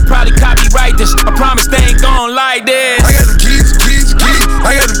 I should probably copyright this. I promise they ain't gon' like this. I got them keys.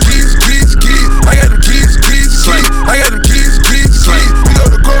 I got them keys. I got them keys. I got them keys. We go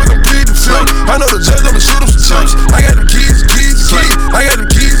to court, I'm pleading film. I know the judge, I'ma shoot him some chips. I got them keys. I got them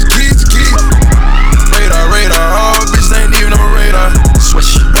keys. Radar, oh, bitch, ain't even on my radar.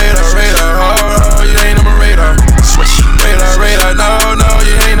 Swish. Radar, oh, you ain't on my radar. Swish. Radar, no,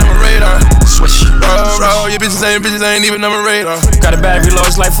 you ain't on my radar. Swish. Oh, your bitches ain't even on my radar. Got a battery low,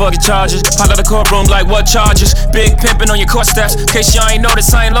 it's like fucking charges. Pop out the courtroom like what charges? Big pimpin' on your court steps. In case y'all ain't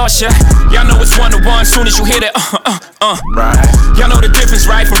noticed, I ain't lost yet. Y'all know it's 1 to 1 soon as you hit it. Right. Y'all know the difference,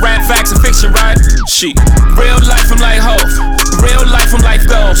 right? From rap facts and fiction, right? Shit. Real life, I'm like Hov. Real life, I'm like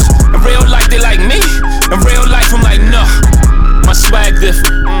those. In real life, they like me. In real life, I'm like, no. My swag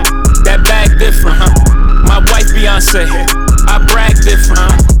different. That bag different. My wife, Beyonce. I brag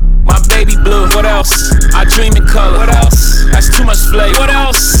different. My baby blue. What else? I dream in color. What else? That's too much flavor. What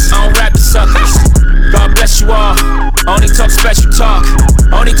else? I don't rap the suckers. God bless you all. Only talk special talk.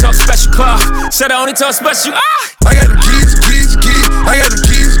 Only talk special clock. Said I only talk special. I got them keys. I got them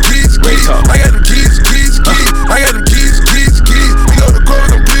keys. I got them keys. I got them keys. We go to court,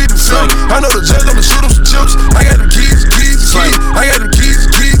 I'm pleading film. I know the judge, I'ma shoot him some chips. I got them keys. I got them keys.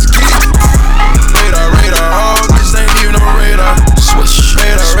 Radar, oh, bitch, ain't even on my radar. Swish.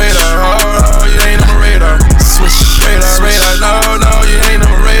 Radar, oh, you ain't on my radar. Swish. Radar, no, you ain't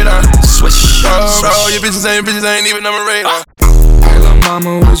on my radar. Swish. Oh, your bitches ain't even on my radar. Hey, lil'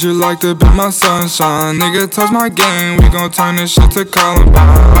 mama, would you like to be my sunshine? Nigga, touch my game, we gon' turn this shit to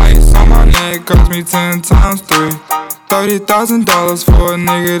Columbine. Ice on my neck cost me 10 times 3. $30,000 for a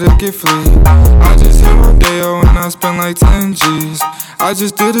nigga to get free. I just hit Rodeo and I spent like 10 G's. I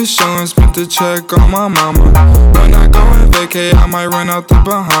just did a show and spent the check on my mama. When I go and vacay, I might run out the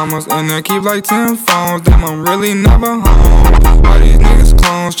Bahamas. And I keep like 10 phones, damn, I'm really never home. All these niggas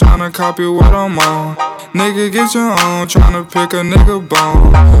clones tryna copy what I'm on. Nigga, get your own, tryna pick a nigga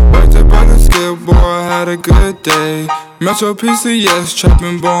bone. Right to brother Skip, boy, I had a good day. Metro PCS,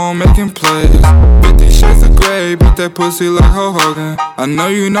 trapping ball, making plays. 50 shades of gray, beat that pussy like Hulk Hogan. I know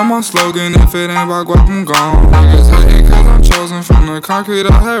you know my slogan, if it ain't about guap, I'm gone. Niggas hating cause I'm chosen from the concrete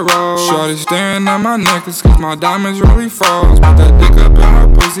I had rolled. Shorty staring at my necklace cause my diamonds really froze. Put that dick up in her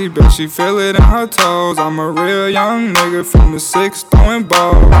pussy, bet she feel it in her toes. I'm a real young nigga from the 6 throwing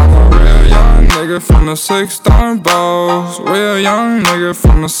balls. I'm a real young nigga from the 6 throwing balls. Real young nigga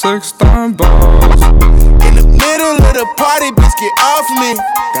from the 6 throwing balls. In the middle of the party, bitch, get off me.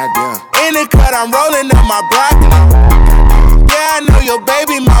 Goddamn. In the cut, I'm rolling up my broccoli. Yeah, I know your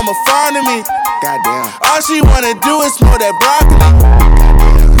baby mama fond of me. Goddamn. All she wanna do is smoke that broccoli.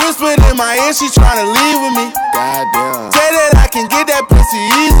 Whispered in my ear, she tryna leave with me. Goddamn. Say that I can get that pussy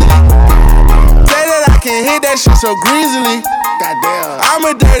easily. Say that I can hit that shit so greasily. Goddamn. I'm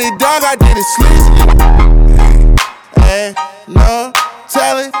a dirty dog, I did it sleazily. Ain't no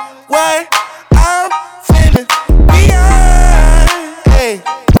telling what I'm feeling beyond. Hey,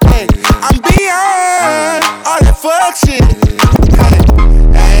 hey, I'm beyond all that fuck shit.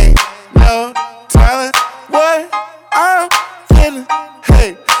 Hey, ain't no telling what I'm feeling.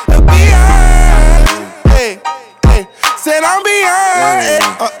 Hey, beyond. Hey, hey, said I'm beyond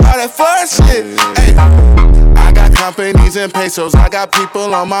all that fuck shit. Hey. I got companies in pesos, I got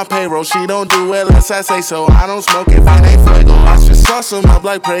people on my payroll. She don't do it unless I say so. I don't smoke if it ain't fuego. I just sauce them up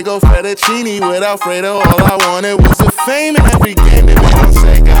like Prego, fettuccine with Alfredo. All I wanted was the fame in every game that made on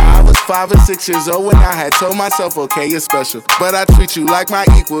Sega. I was 5 or 6 years old when I had told myself, okay, you're special, but I treat you like my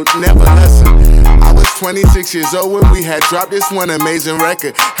equal, never lesser. I was 26 years old when we had dropped this one amazing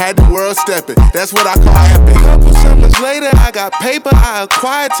record. Had the world stepping, that's what I call epic. Couple summers later, I got paper. I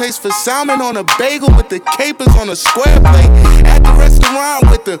acquired taste for salmon on a bagel with the capers on a square plate. At the restaurant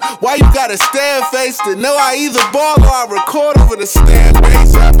with the why you gotta stare face to know I either ball or I record over the stand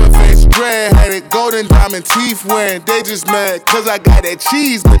base. Rapper face, dread-headed, golden diamond teeth wearing. They just mad cause I got that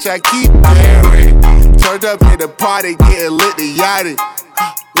cheese, bitch, I keep daring. Turned up at the party, getting lit to yachty.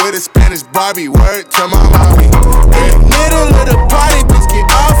 With a Spanish Barbie, word to my mommy. In the middle of the party, bitch, get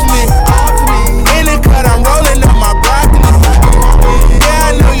off me. In the cut, I'm rolling up my broccoli. Yeah,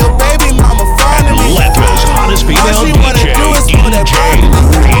 I know your baby mama fond of me. Atlanta's hottest female DJ, DJ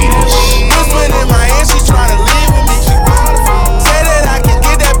Reese. Whispered in my ear, she tryna leave with me. Say that I can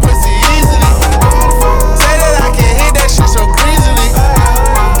get that pussy easily. Say that I can hit that shit so greasily.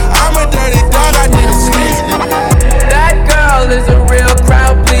 I'm a dirty dog, I did it sleazily. That girl is a real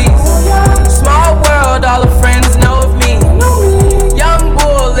crowd, please. Small world, all her friends know of me. Young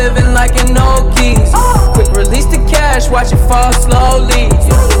bull living like an old keys. Quick release the cash, watch it fall slowly.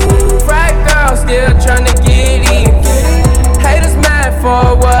 Frat girl still tryna get in. Haters mad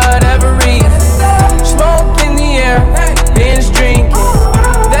for whatever reason. Smoke in the air, binge drinking.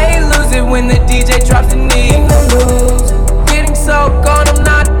 They lose it when the DJ drops the knee. Getting so cold, I'm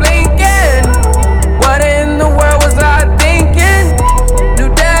not blinking. What in the world was I thinking?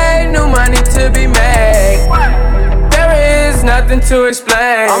 New day, new money to be made. There is nothing to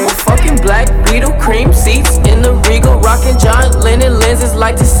explain. I'm a fucking black Beetle, cream seats in the Regal, rockin' John Lennon lenses,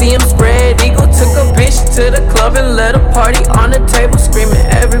 like to see him spread eagle. Took a bitch to the club and let a party on the table, screaming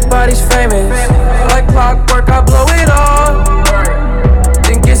everybody's famous. Like clockwork, I blow it all,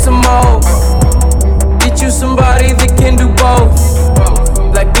 then get some more. Get you somebody that can do both.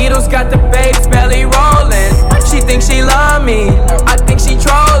 Black Beatles got the babes belly rolling. She thinks she love me, I think she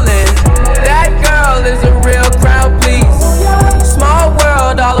trolling. That girl is a real crowd, please. Small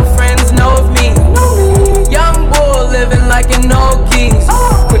world, all her friends know of me. Young bull living like an old keys.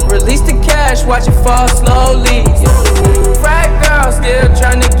 Quick release the cash, watch it fall slowly. Frat girl still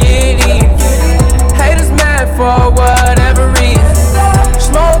tryna get in. Haters mad for whatever reason.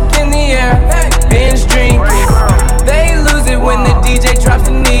 Smoke in the air, binge drinking. They lose it when the DJ drops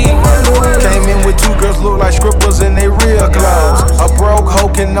the knee. Came in with 2 girls look like strippers in they real clothes. A broke hoe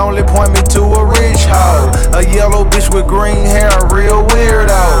can only point me to a rich hoe. A yellow bitch with green hair, a real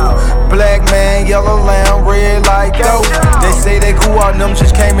weirdo. Black man, yellow lamb, red like dope. They say they cool out, them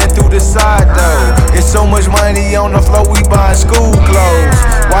just came in through the side though. It's so much money on the floor, we buying school clothes.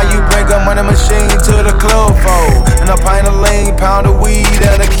 Why you bring a money machine to the club for? And a pint of lean, pound of weed,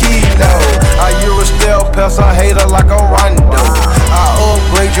 and a kilo. I Euro stealth pest, I hate her like a rondo. I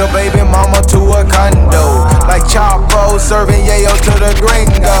upgrade your baby mama to a condo. Like Chapo serving yayo to the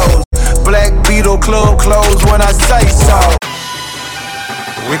gringos. Black Beetle club clothes when I say so.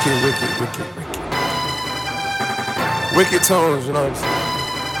 Wicked tones, you know what I'm saying?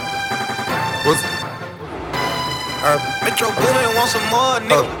 What's Metro Boomin want some more,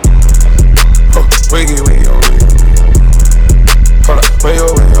 nigga. Wiggy, wiggy, oh, wiggy. Hold up, way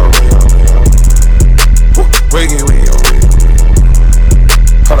oh, way oh, way oh, way oh. Wiggy, wiggy, oh, wiggy.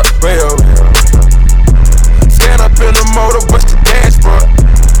 Hold up, way oh, way oh. Stand up in the motor, bust the dashboard.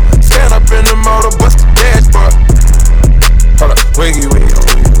 Stand up in the motor, bust the dashboard. Hold up, wiggy, wiggy, oh,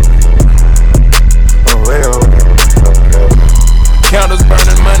 wiggy. Oh, way oh, way oh. Candles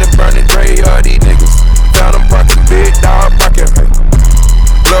burning, money burning, graveyard, these niggas. Found them parking, big dog parking.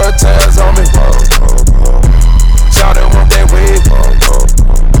 Blood ties on me, shout it, want that wave,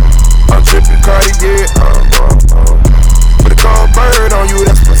 I'm tripping Cartier, put a cold bird on you,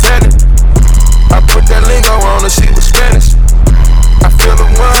 that's pathetic. I put that lingo on her, she was Spanish. I feel the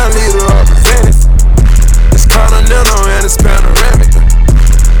 1 liter of the Venice. It's continental and it's panoramic.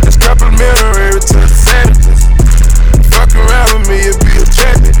 It's complimentary to the savages. Fuck around with me, it be a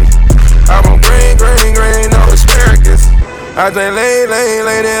tragedy. I want green, green, green, no asparagus. I think lane,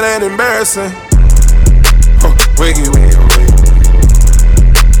 it ain't embarrassing. Wiggy, wiggy, oh, wiggy.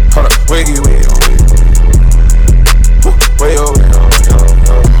 Hold up, wiggy, wiggy, oh, wiggy. Way over,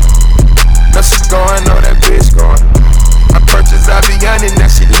 now she's going, know that bitch going. I purchased Aviani, now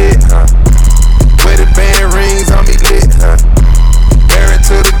she lit, huh? With the band rings on me lit, huh? Married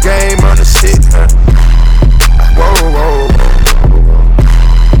to the game on the shit, huh? Whoa, whoa, whoa, whoa.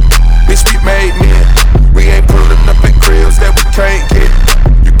 Bitch, we made men. We ain't pulling up at cribs that we can't get.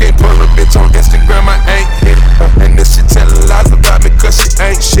 You can't pull a bitch on Instagram, I ain't hit. And this shit telling lies about me cause she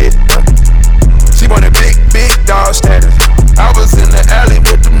ain't shit. She want a big, big dog status. I was in the alley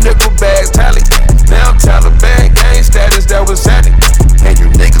with them nickel bags tally. Now I'm Taliban gang status, that was at it. And you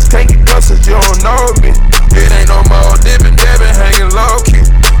niggas can't get closer, you don't know me. It ain't no more dipping, dabbing, hanging low key.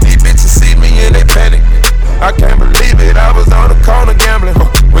 These bitches see me and they panic. I can't believe it, I was on the corner gambling.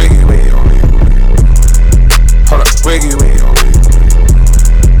 Wiggy, wiggy, oh, wiggy. Hold up, wiggy, wiggy, oh, wiggy.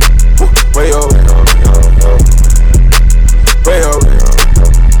 Way over, way over, way over, way over.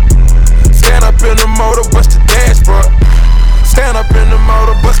 Stand up in the motor, bust the dashboard. Stand up in the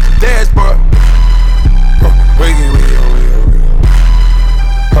motor, bust the dashboard. Wiggy, wiggy, oh, wiggy, wiggy.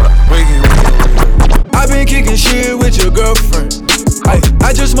 Hold up, wiggy, wiggy, wiggy. I been kicking shit with your girlfriend.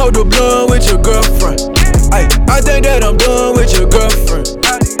 I just smoked a blunt with your girlfriend. I think that I'm done with your girlfriend.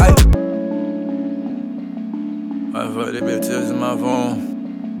 I fuck this bitch in my phone.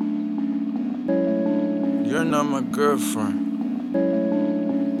 You're not my girlfriend.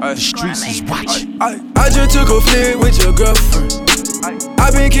 The streets is watching. I just took a flick with your girlfriend.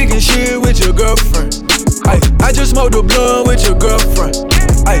 I been kicking shit with your girlfriend. I just smoked a blunt with your girlfriend.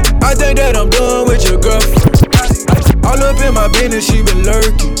 I think that I'm done with your girlfriend. All up in my business, she been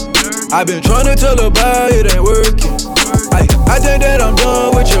lurking. I been tryna tell her about it ain't working. I think that I'm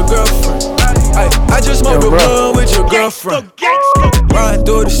done with your girlfriend. I just smoked a blunt with your girlfriend. Riding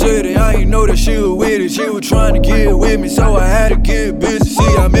through the city, I ain't know that she was with it. She was trying to get with me, so I had to get busy.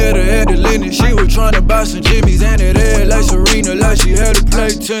 See, I met her at the Lennon. She was trying to buy some Jimmy's and it had like Serena, like she had to play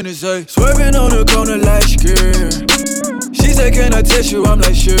tennis. Ay. Swerving on the corner like scared. She said, can I touch you? I'm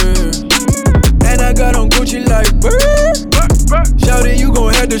like, sure. And I got on Gucci like bird. Shouting, you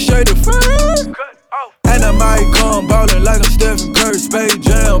gon' have to shake the fur. And I might come ballin' like I'm Stephen Curry. Spade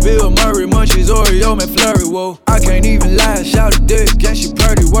Jam, Bill Murray, Munchies, Oreo, McFlurry. Whoa, I can't even lie, shout a dick, and she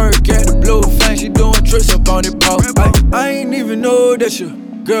pretty work at the Blue Fang. She doing tricks up on it, pole. I ain't even know that's your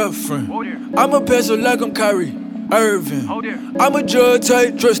girlfriend. I'm a pencil like I'm Kyrie Irving. I'm a drug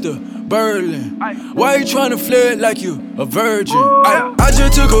type Trista Berlin. Why you tryna flirt like you a virgin? I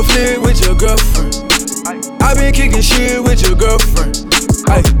just took a flick with your girlfriend. I been kicking shit with your girlfriend.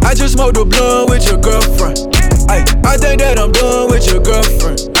 I just smoked a blunt with your girlfriend. I think that I'm done with your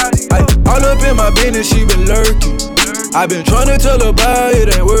girlfriend. All up in my business, she been lurking. I been tryna tell her about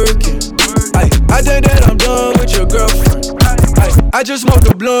it ain't working. I think that I'm done with your girlfriend. I just smoked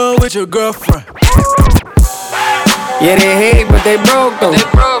a blunt with your girlfriend. Yeah, they hate, but they broke though.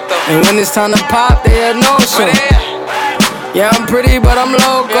 And when it's time to pop, they had no show. Yeah, I'm pretty, but I'm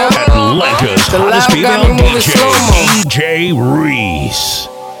loco. Atlanta's hottest female DJ Reese.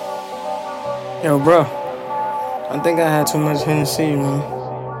 Yo, bro, I think I had too much Hennessy, man.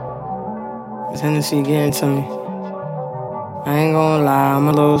 This Hennessy getting to me. I ain't gonna lie, I'm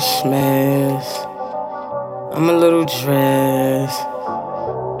a little smashed. I'm a little dressed.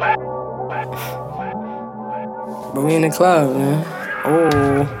 But we in the club, man.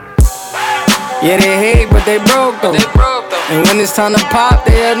 Oh. Yeah, they hate, but they broke though. And when it's time to pop,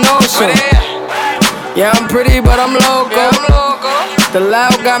 they had no show. Yeah, I'm pretty, but I'm loco. The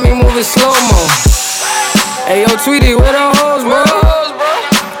loud got me moving slow-mo. Hey, yo, Tweety, where the hoes, bro?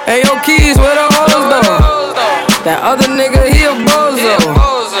 Hey, yo, Keys, where the hoes, though? That other nigga, he a bozo.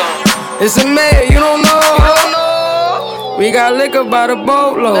 It's a mayor, you don't know. We got liquor by the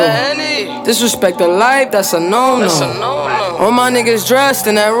boatload. Disrespect the life, that's a no-no. All my niggas dressed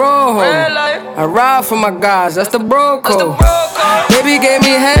in that rojo. I ride for my guys, that's the bro code. Baby gave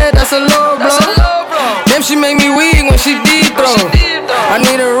me head, that's a low blow. Damn, she make me weak when she deep throw. I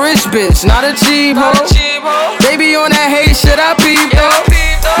need a rich bitch, not a cheap hoe. Baby on that hate shit, I peep though.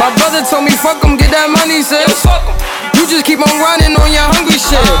 My brother told me fuck him, get that money, sis. You just keep on running on your hungry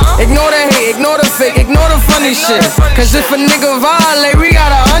shit. Ignore the hate, ignore the fake, ignore the funny shit. Cause if a nigga violate, we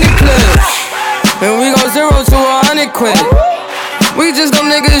got 100 clips. And we go 0 to 100 quid. We just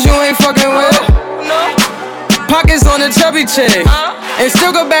them niggas you ain't fucking with. Pockets on the chubby chick. And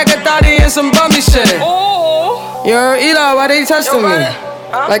still go back a thotty and some bummy shit. You heard Eli, why they testing me?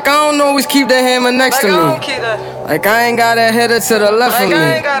 Like I don't always keep the hammer next to me. Like I ain't got a header to the left of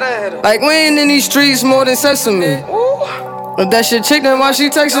me. Like we ain't in these streets more than sesame. But that shit chick, then why she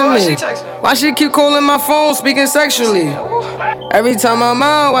texting me? Why she keep calling my phone, speaking sexually? Every time I'm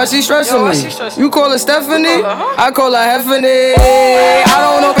out, why she stressing me? You call her Stephanie, I call her Heffany. I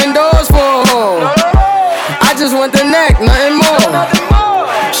don't open doors for a hoe. I just want the neck, nothing more.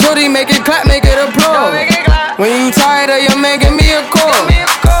 Shorty make it clap, make it applaud. When you tired of your man, give me a call.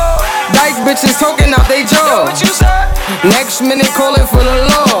 Dyke bitches talking out they jaw. Next minute calling for the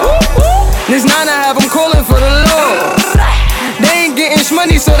law. This 9 I have them calling for the law. They ain't getting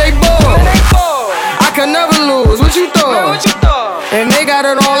money so they bored. I can never lose, what you thought? And they got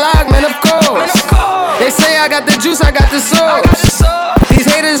it on lock, man, of course. They say I got the juice, I got the sauce. These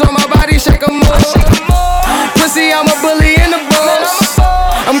haters on my body, shake 'em more. Pussy, I'm a bully in the boss.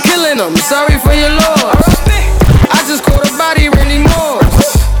 I'm killing them, sorry for your loss. I just caught a body, Randy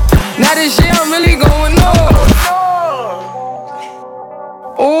Moss. Now this year I'm really going off.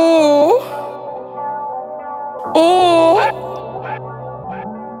 Ooh. Ooh.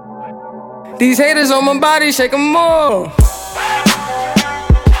 These haters on my body, shake 'em more.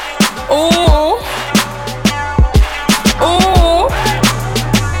 Ooh. Ooh.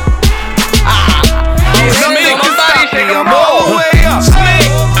 I'm all the way up.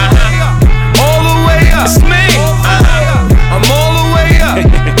 All the way up. I'm all the way up.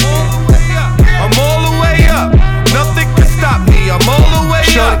 I'm all the way up. Nothing can stop me. I'm all the way up.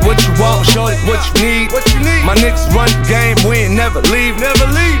 Shorty, what you want? Shorty, what you need? My niggas run the game. We ain't never leave.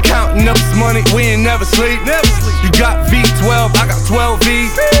 Counting up this money. We ain't never sleep. You got V12. I got 12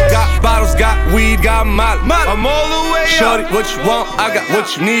 V's. Got bottles. Got weed. Got molly. I'm all the way up. Shorty, what you want? I got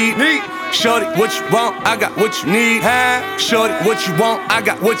what you need. Shorty, what you want? I got what you need. Shorty, what you want? I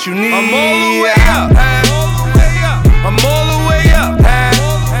got what you need. I'm all the way up. I'm all the way up.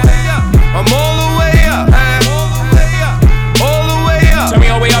 I'm all the way up. All the way up. Tell me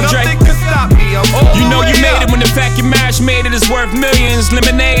your way up, Dre. Nothing can stop me. I'm all You know the way you made up. it when the fact you mashed made it is worth millions.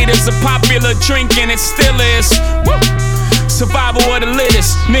 Lemonade is a popular drink and it still is. Woo. Survival of the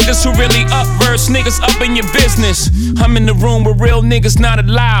littest. Niggas who really up verse, niggas up in your business. I'm in the room with real niggas not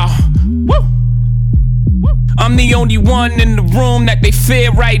allowed. Woo. I'm the only one in the room that they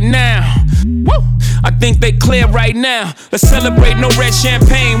fear right now. Woo. I think they clear right now. Let's celebrate, no red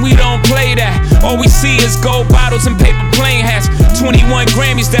champagne, we don't play that. All we see is gold bottles and paper plane hats. 21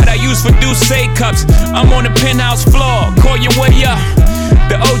 Grammys that I use for Douce cups. I'm on the penthouse floor, call your way up.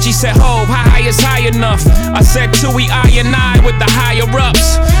 The OG said, ho, how high is high enough? I said, till we I with the higher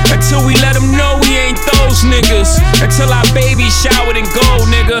ups. Until we let them know we ain't those niggas. Until our baby showered in gold,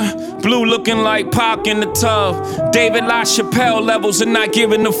 nigga. Blue looking like Pac in the tub. David LaChapelle levels and not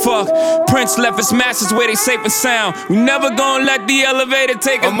giving a fuck. Prince left his masters where they safe and sound. We never gonna let the elevator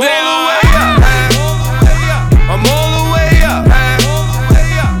take us down. I'm all the way up. I'm all the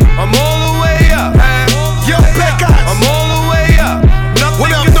way up. I'm all the way up. Yo, Pecos. I'm all the way up. Nothing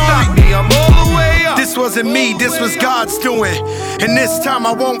can stop me. I'm all the way up. This wasn't me, this was God's doing. And this time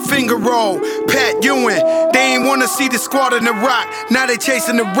I won't finger roll. Pat Ewing. They ain't wanna see the squad in the rock. Now they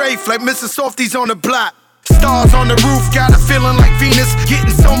chasing the Wraith like Mr. Softies on the block. Stars on the roof, got a feeling like Venus.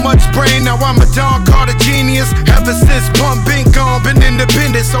 Getting so much brain, now I'm a Don Carter genius. Ever since Pump been gone, been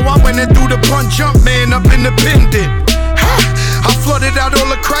independent. So I went and threw the punch jump man up independent. I flooded out all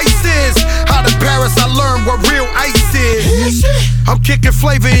the crisis. Out of Paris, I learned what real ice is. I'm kicking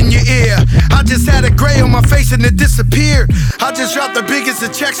flavor in your ear. I just had a gray on my face and it disappeared. I just dropped the biggest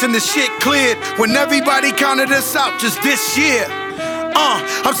of checks and the shit cleared. When everybody counted us out just this year.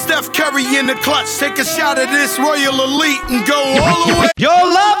 I'm Steph Curry in the clutch. Take a shot of this Royal Elite and go all the way. Your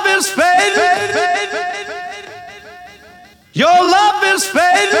love is fading. Your love is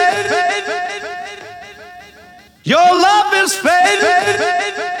fading. Your love is fading.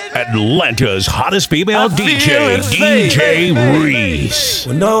 Atlanta's hottest female DJ, DJ Reese.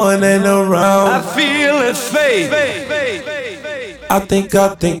 When no one ain't around, I feel it fade. I think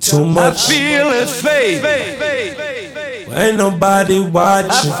too much. I feel it fade. Ain't nobody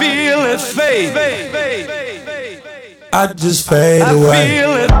watching. I feel it fade. I just fade I away.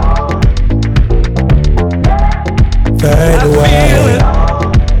 feel it. Fade away. Feel it.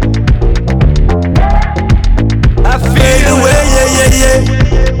 I feel fade away, yeah.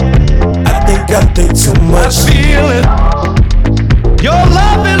 I think too much. I feel it. Your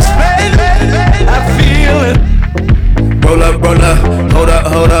love is fading. I feel it. Roll up, hold up, hold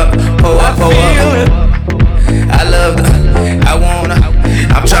up. I love the, I wanna,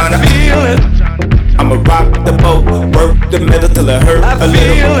 I'm tryna feel it. I'ma rock the boat, work the middle till it hurt a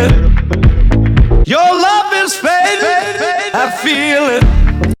little. Feel it. Your love is fading. I feel it.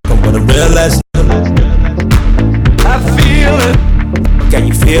 Come on, realize. I feel it. Can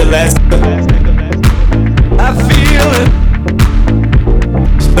you feel that? I feel it.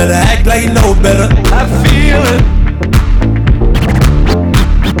 Just better act like you know better. I feel it.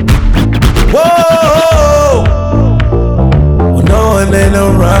 Whoa! When no one ain't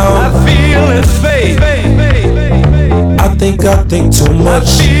around, I feel it fade. I think too much. I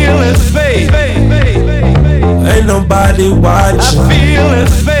feel it fade. Ain't nobody watching. I feel it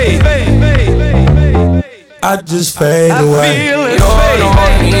fade. I just fade away. I feel it fade.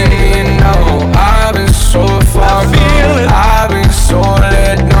 I've been so far gone. I've been so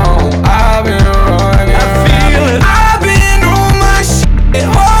let down. I've been running. I feel it. I've been on my shit.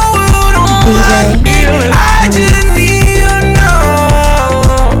 Whole world on my shit. I just need you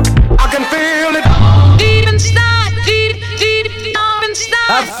now. I can feel it. Deep inside, deep inside.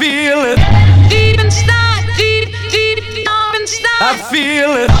 I feel it. Deep inside, deep inside. I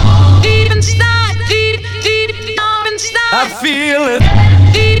feel it. Deep inside, I feel it.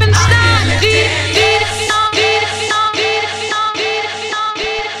 Deep inside, deep.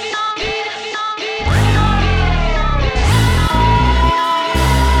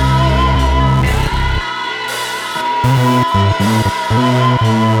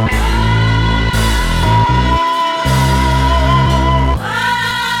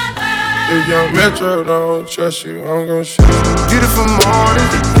 If young Metro don't trust you, I'm gon' shoot you. Beautiful morning,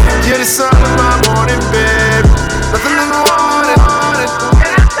 you're the sun of my morning, babe. Nothing in the morning.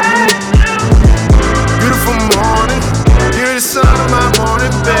 Beautiful morning, you're the sun of my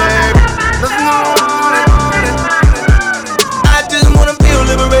morning, babe. Nothing in the morning. I just wanna feel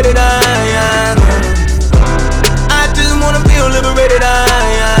liberated, I just wanna feel liberated,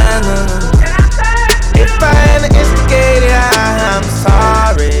 If I ever instigated, I'm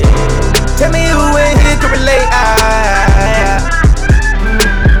sorry. Tell me who in here can relate,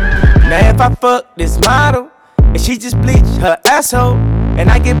 Now if I fuck this model and she just bleach her asshole, and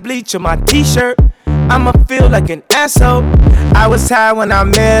I get bleach on my t-shirt, I'ma feel like an asshole. I was high when I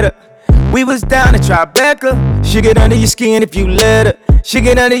met her. We was down at Tribeca. She get under your skin if you let her. She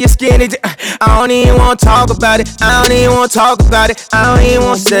get under your skin. I don't even wanna talk about it. I don't even wanna talk about it. I don't even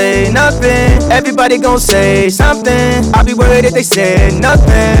wanna say nothing. Everybody gon' say something. I'll be worried if they say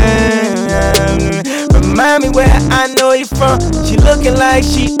nothing. Remind me where I know you from. She looking like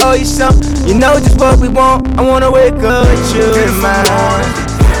she owe you something. You know just what we want. I wanna wake up with you in my morning.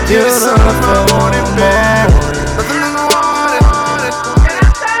 Beautiful morning, babe. Nothing in the morning.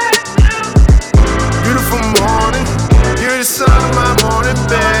 Beautiful morning, you're the sun of my morning,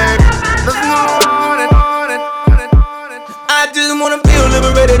 babe. Nothing in the morning. I just wanna feel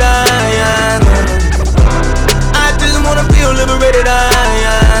liberated, I just wanna feel liberated,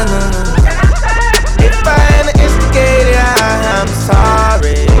 If I ever instigated, I'm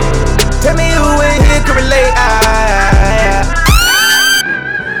sorry. Tell me who in here can relate,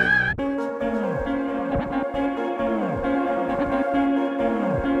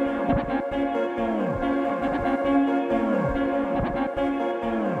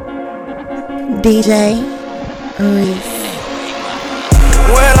 DJ Reese.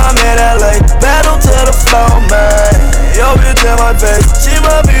 When I'm in LA, battle to the floor, man. Yo, bitch in my face, she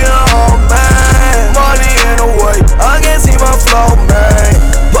might be a home, man. Money in the way, I can't see my flow, man.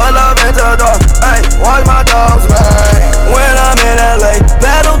 Pull up into the door, hey, watch my dogs, man. When I'm in LA,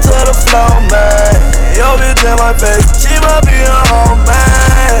 battle to the floor, man. Yo, bitch in my face, she might be a home,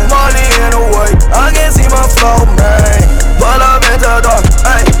 man. Money in the way, I can't see my flow, man. Pull up into the door,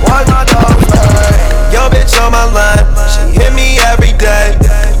 hey, watch my dogs, man. Yo, bitch on my line, she hit me every day.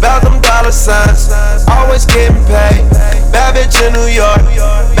 About them dollar signs, always getting paid. Bad bitch in New York,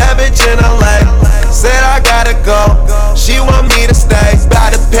 bad bitch in LA. Said I gotta go, she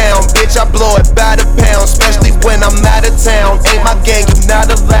I blow it by the pound, especially when I'm out of town. Ain't my gang, you not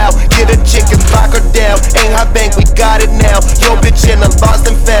allowed. Get a chick and lock her down. Ain't high bank, we got it now. Yo, bitch in the lost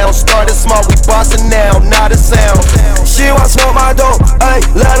and found. Started small, we bossing now, not a sound. She want smoke my dope, ayy,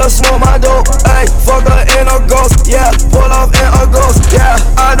 let her smoke my dope, ayy. Fuck her in a ghost, yeah, pull off in a ghost, yeah.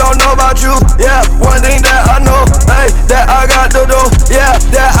 I don't know about you, yeah. One thing that I know, ayy, that I got the dough, yeah,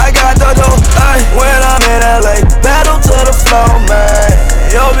 that I got the dough, ayy. When I'm in LA, battle to the floor, man.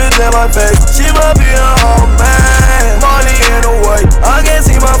 Yo, bitch in my face, she might be a home, man. Money in the way, I can't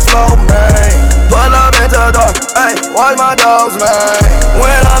see my flow, man. Pull up into the dark, ayy, watch my dogs, man.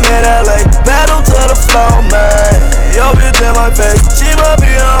 When I'm in LA, battle to the floor, man. Yo, bitch in my face, she might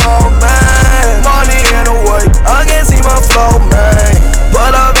be a home, man. Money in the way, I can't see my flow, man.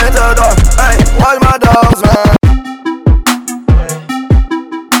 Pull up into the dark, ayy, watch my dogs, man.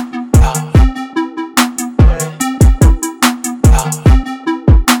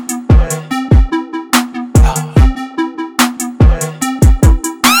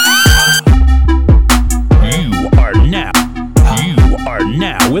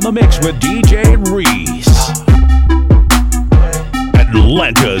 Now in the mix with DJ Reese,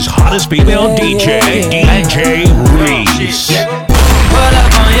 Atlanta's hottest female DJ, DJ Reese. Pull up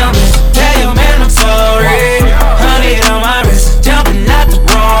on your bitch, tell your man I'm sorry. Honey on my wrist, jumping out the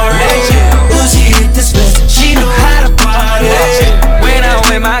Rory. Ooh, she hit the split, she know how to party. When I'm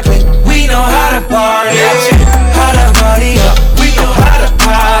with my clique, we know how to party. How to party up, we know how to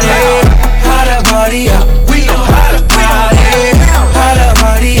party. How to party up, we know how to party. How to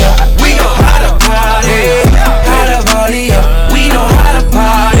party up, we know how to party. How to party up, we know how to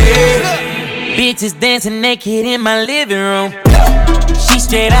party. Bitches dancing naked in my living room. She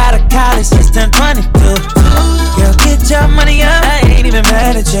straight out of college, just turned 22. Girl, get your money up, I ain't even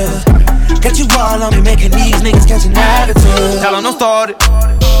mad at you. Got you all on me, making these niggas catch an attitude. Tell them don't start it,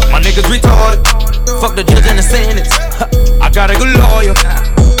 my niggas retarded. Fuck the judge and the sentence, I got a good lawyer.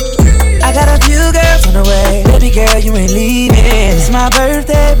 I got a few girls on the way. Baby girl, you ain't leaving. It's my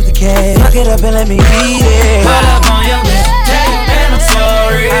birthday with the cake. Fuck it up and let me eat it. Pull up on your bitch, tell your man I'm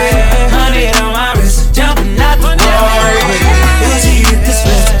sorry. Honey on my wrist, jumping out the Rory. She hit the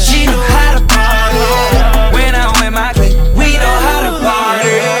split, she know how to party. When I'm with my clique, we know how to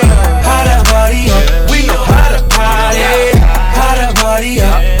party. How to party up, we know how to party. How to party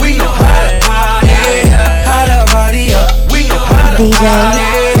up, we know how to party. How to party up, we know how to party.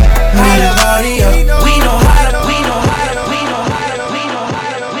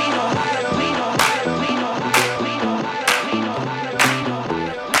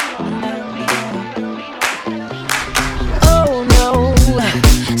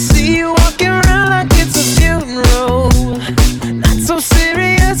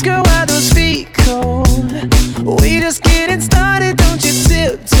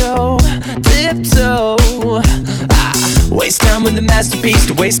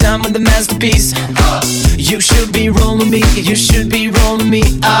 To waste time with the masterpiece. You should be rolling me. You should be rolling me.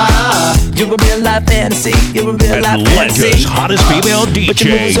 You're a real life fantasy. You're a real life fantasy. Atlanta's hottest female DJ, but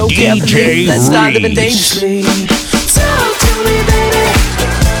your moves okay DJ Let's start living Reese. dangerously. Talk to me, baby.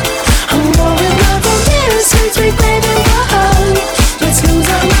 I'm rolling up on this since we played in the home. Let's lose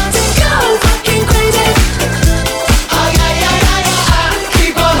our minds and go fucking crazy.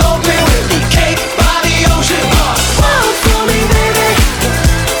 Keep on hoping with me, cake by the ocean. Walk for me, baby.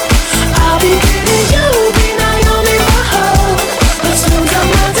 I'll be giving you be Naomi for home. Let's lose our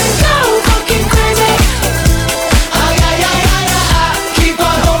minds and go fucking crazy. Keep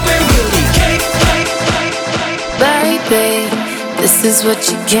on hoping with me, cake. Baby, this is what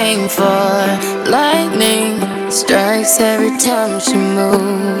you came for. Lightning strikes every time she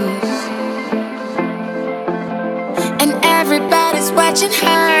moves, and everybody's watching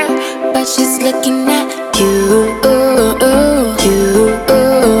her, but she's looking at you.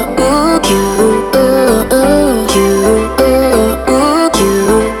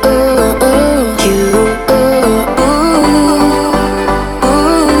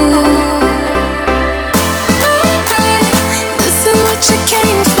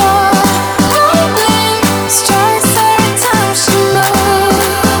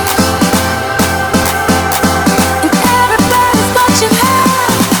 Everybody's watching her,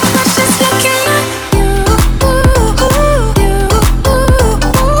 but she's looking at you.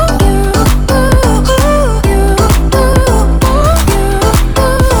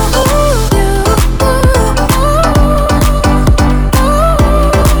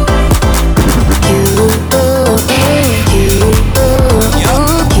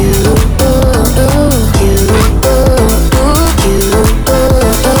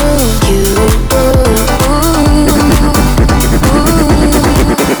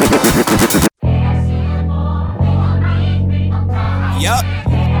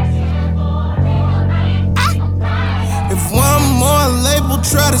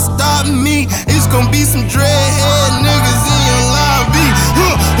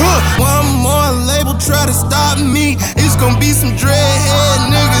 gon' be some dreadhead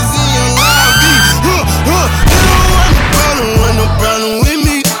niggas in your lobby. You don't want no problem with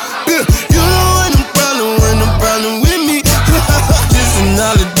me. You don't want no problem with me. Just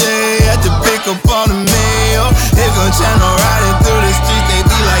another day at the pick up on the mail. They gon' channel riding through the streets, they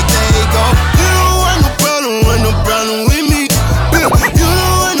be like they go. You don't want no problem with me. You don't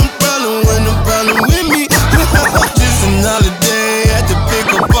want no problem with me. Just another day at the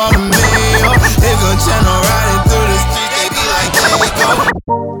pick up on the mail. They gon' channel riding through the streets, they be like they go.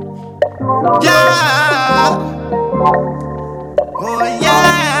 Yeah. Oh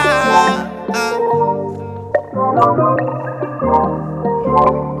yeah.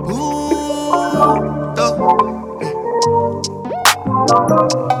 Ooh.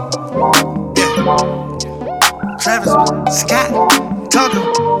 Yeah. Travis Scott, Tugger,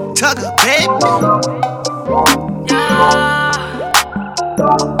 baby.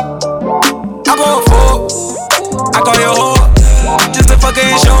 I go for I call your whore, just to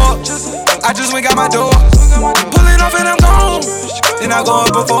fucking show up. I just went got my door, pulling off and I'm gone. Then I go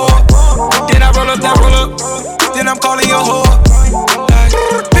up before, then I roll up, then I'm calling your whore.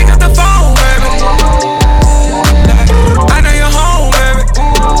 Pick up the phone, baby. I know you're home, baby.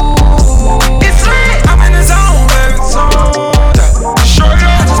 It's lit, I'm in the zone, baby. I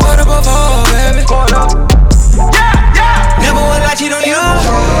just put up before, baby. Never would I cheat on you,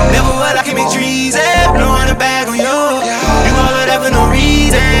 never would I keep me treason. Blowing a bag on you, you all of that for no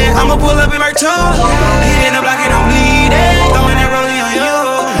reason. I'ma pull up in my toe, hitting the block and I'm bleeding. Throwing that rolling on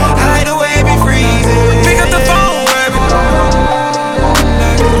you, I like the way it be freezing. Pick up the phone, baby.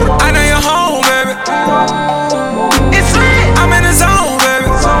 I know you're home, baby. It's lit, I'm in the zone,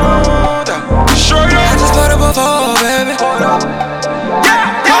 baby. I just put up before, baby.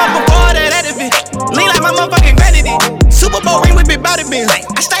 Before that at the bitch, lean like my motherfucking granny did. Super Bowl ring with big body bins. I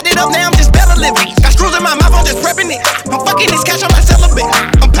stacked it up, now I'm just better living. Got screws in my mouth, I'm just prepping it. I'm fucking this cash, I'm not celibate.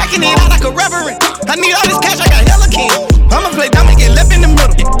 I'm packing it out like a reverend. I need all this cash, I got hella king. I'ma play dumb and get left in the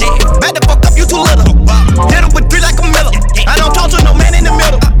middle. Back the fuck up, you too little. Hit him with 3 like a Miller. I don't talk to no man in the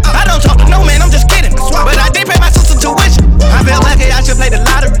middle. I don't talk to no man, I'm just kidding. But I did pay my sister tuition. I feel lucky I should play the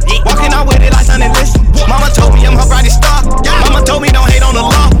lottery. Walking out with it like Sunday listen. Mama told me I'm her brightest star. Mama told me don't hate on the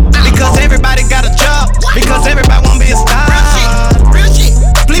law. Because everybody got a job. Because everybody wanna be a star. Real shit.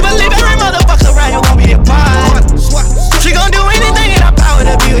 Please believe every motherfucker around here won't be a part. She gon' do anything in her power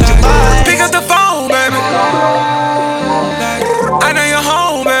to be with your boy. Pick up the phone, baby. I know you're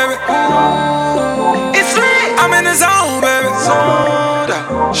home, baby. It's lit, I'm in the zone, baby.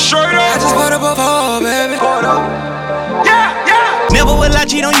 I just put up before, baby. Never will I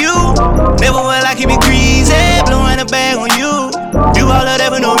cheat on you. Never will I keep it greasy. Blowing a bag on you. You all of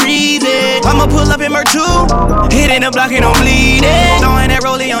that for no reason. I'ma pull up in Mer 2, hitting the block and I'm bleeding. Throwing that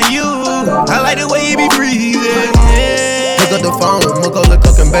rollie on you. I like the way you be freezing. Pick up the phone, I'ma go look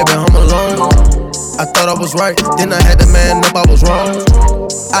up and baby, I'm alone. I thought I was right, then I had to man up, I was wrong.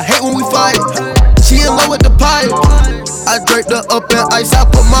 I hate when we fight, she in love with the pipe. I draped her up in ice, I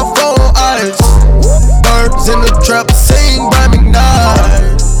put my phone on ice. Birds in the trap, sing by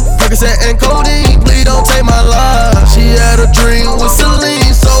McKnight. Percocet and codeine, please don't take my life. She had a dream with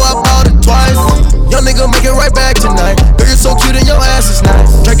Celine, so I bought it twice. Young nigga make it right back tonight. Girl, you're so cute and your ass is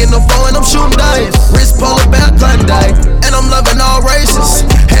nice. Drinking the phone and I'm shooting dice. Wrist polar bear Klondike, and I'm loving all races.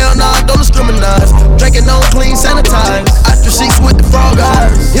 Hell nah, I don't discriminate. Drinking on clean, sanitized. After sheets with the frog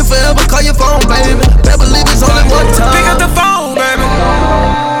eyes. If I ever call your phone, baby, better believe it's only one time. Pick up the phone, baby.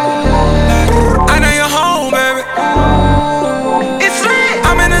 I know you're home, baby. It's lit,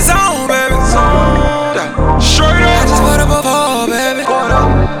 I'm in the zone, baby. I just put up before, baby.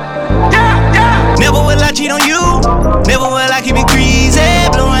 Never will I cheat on you. Never will I keep it greasy.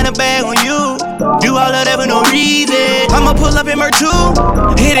 Blowing a bag on you. You all of that for no reason. I'ma pull up in Mer 2,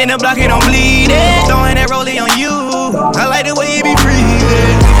 hitting the block and I'm bleeding. Throwing that rollie on you. I like the way you be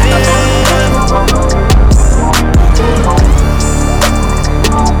freezing.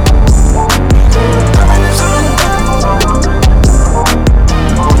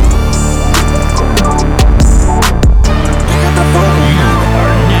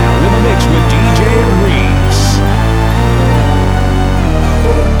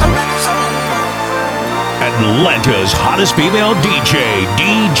 Atlanta's hottest female DJ,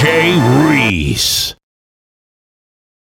 DJ Reese.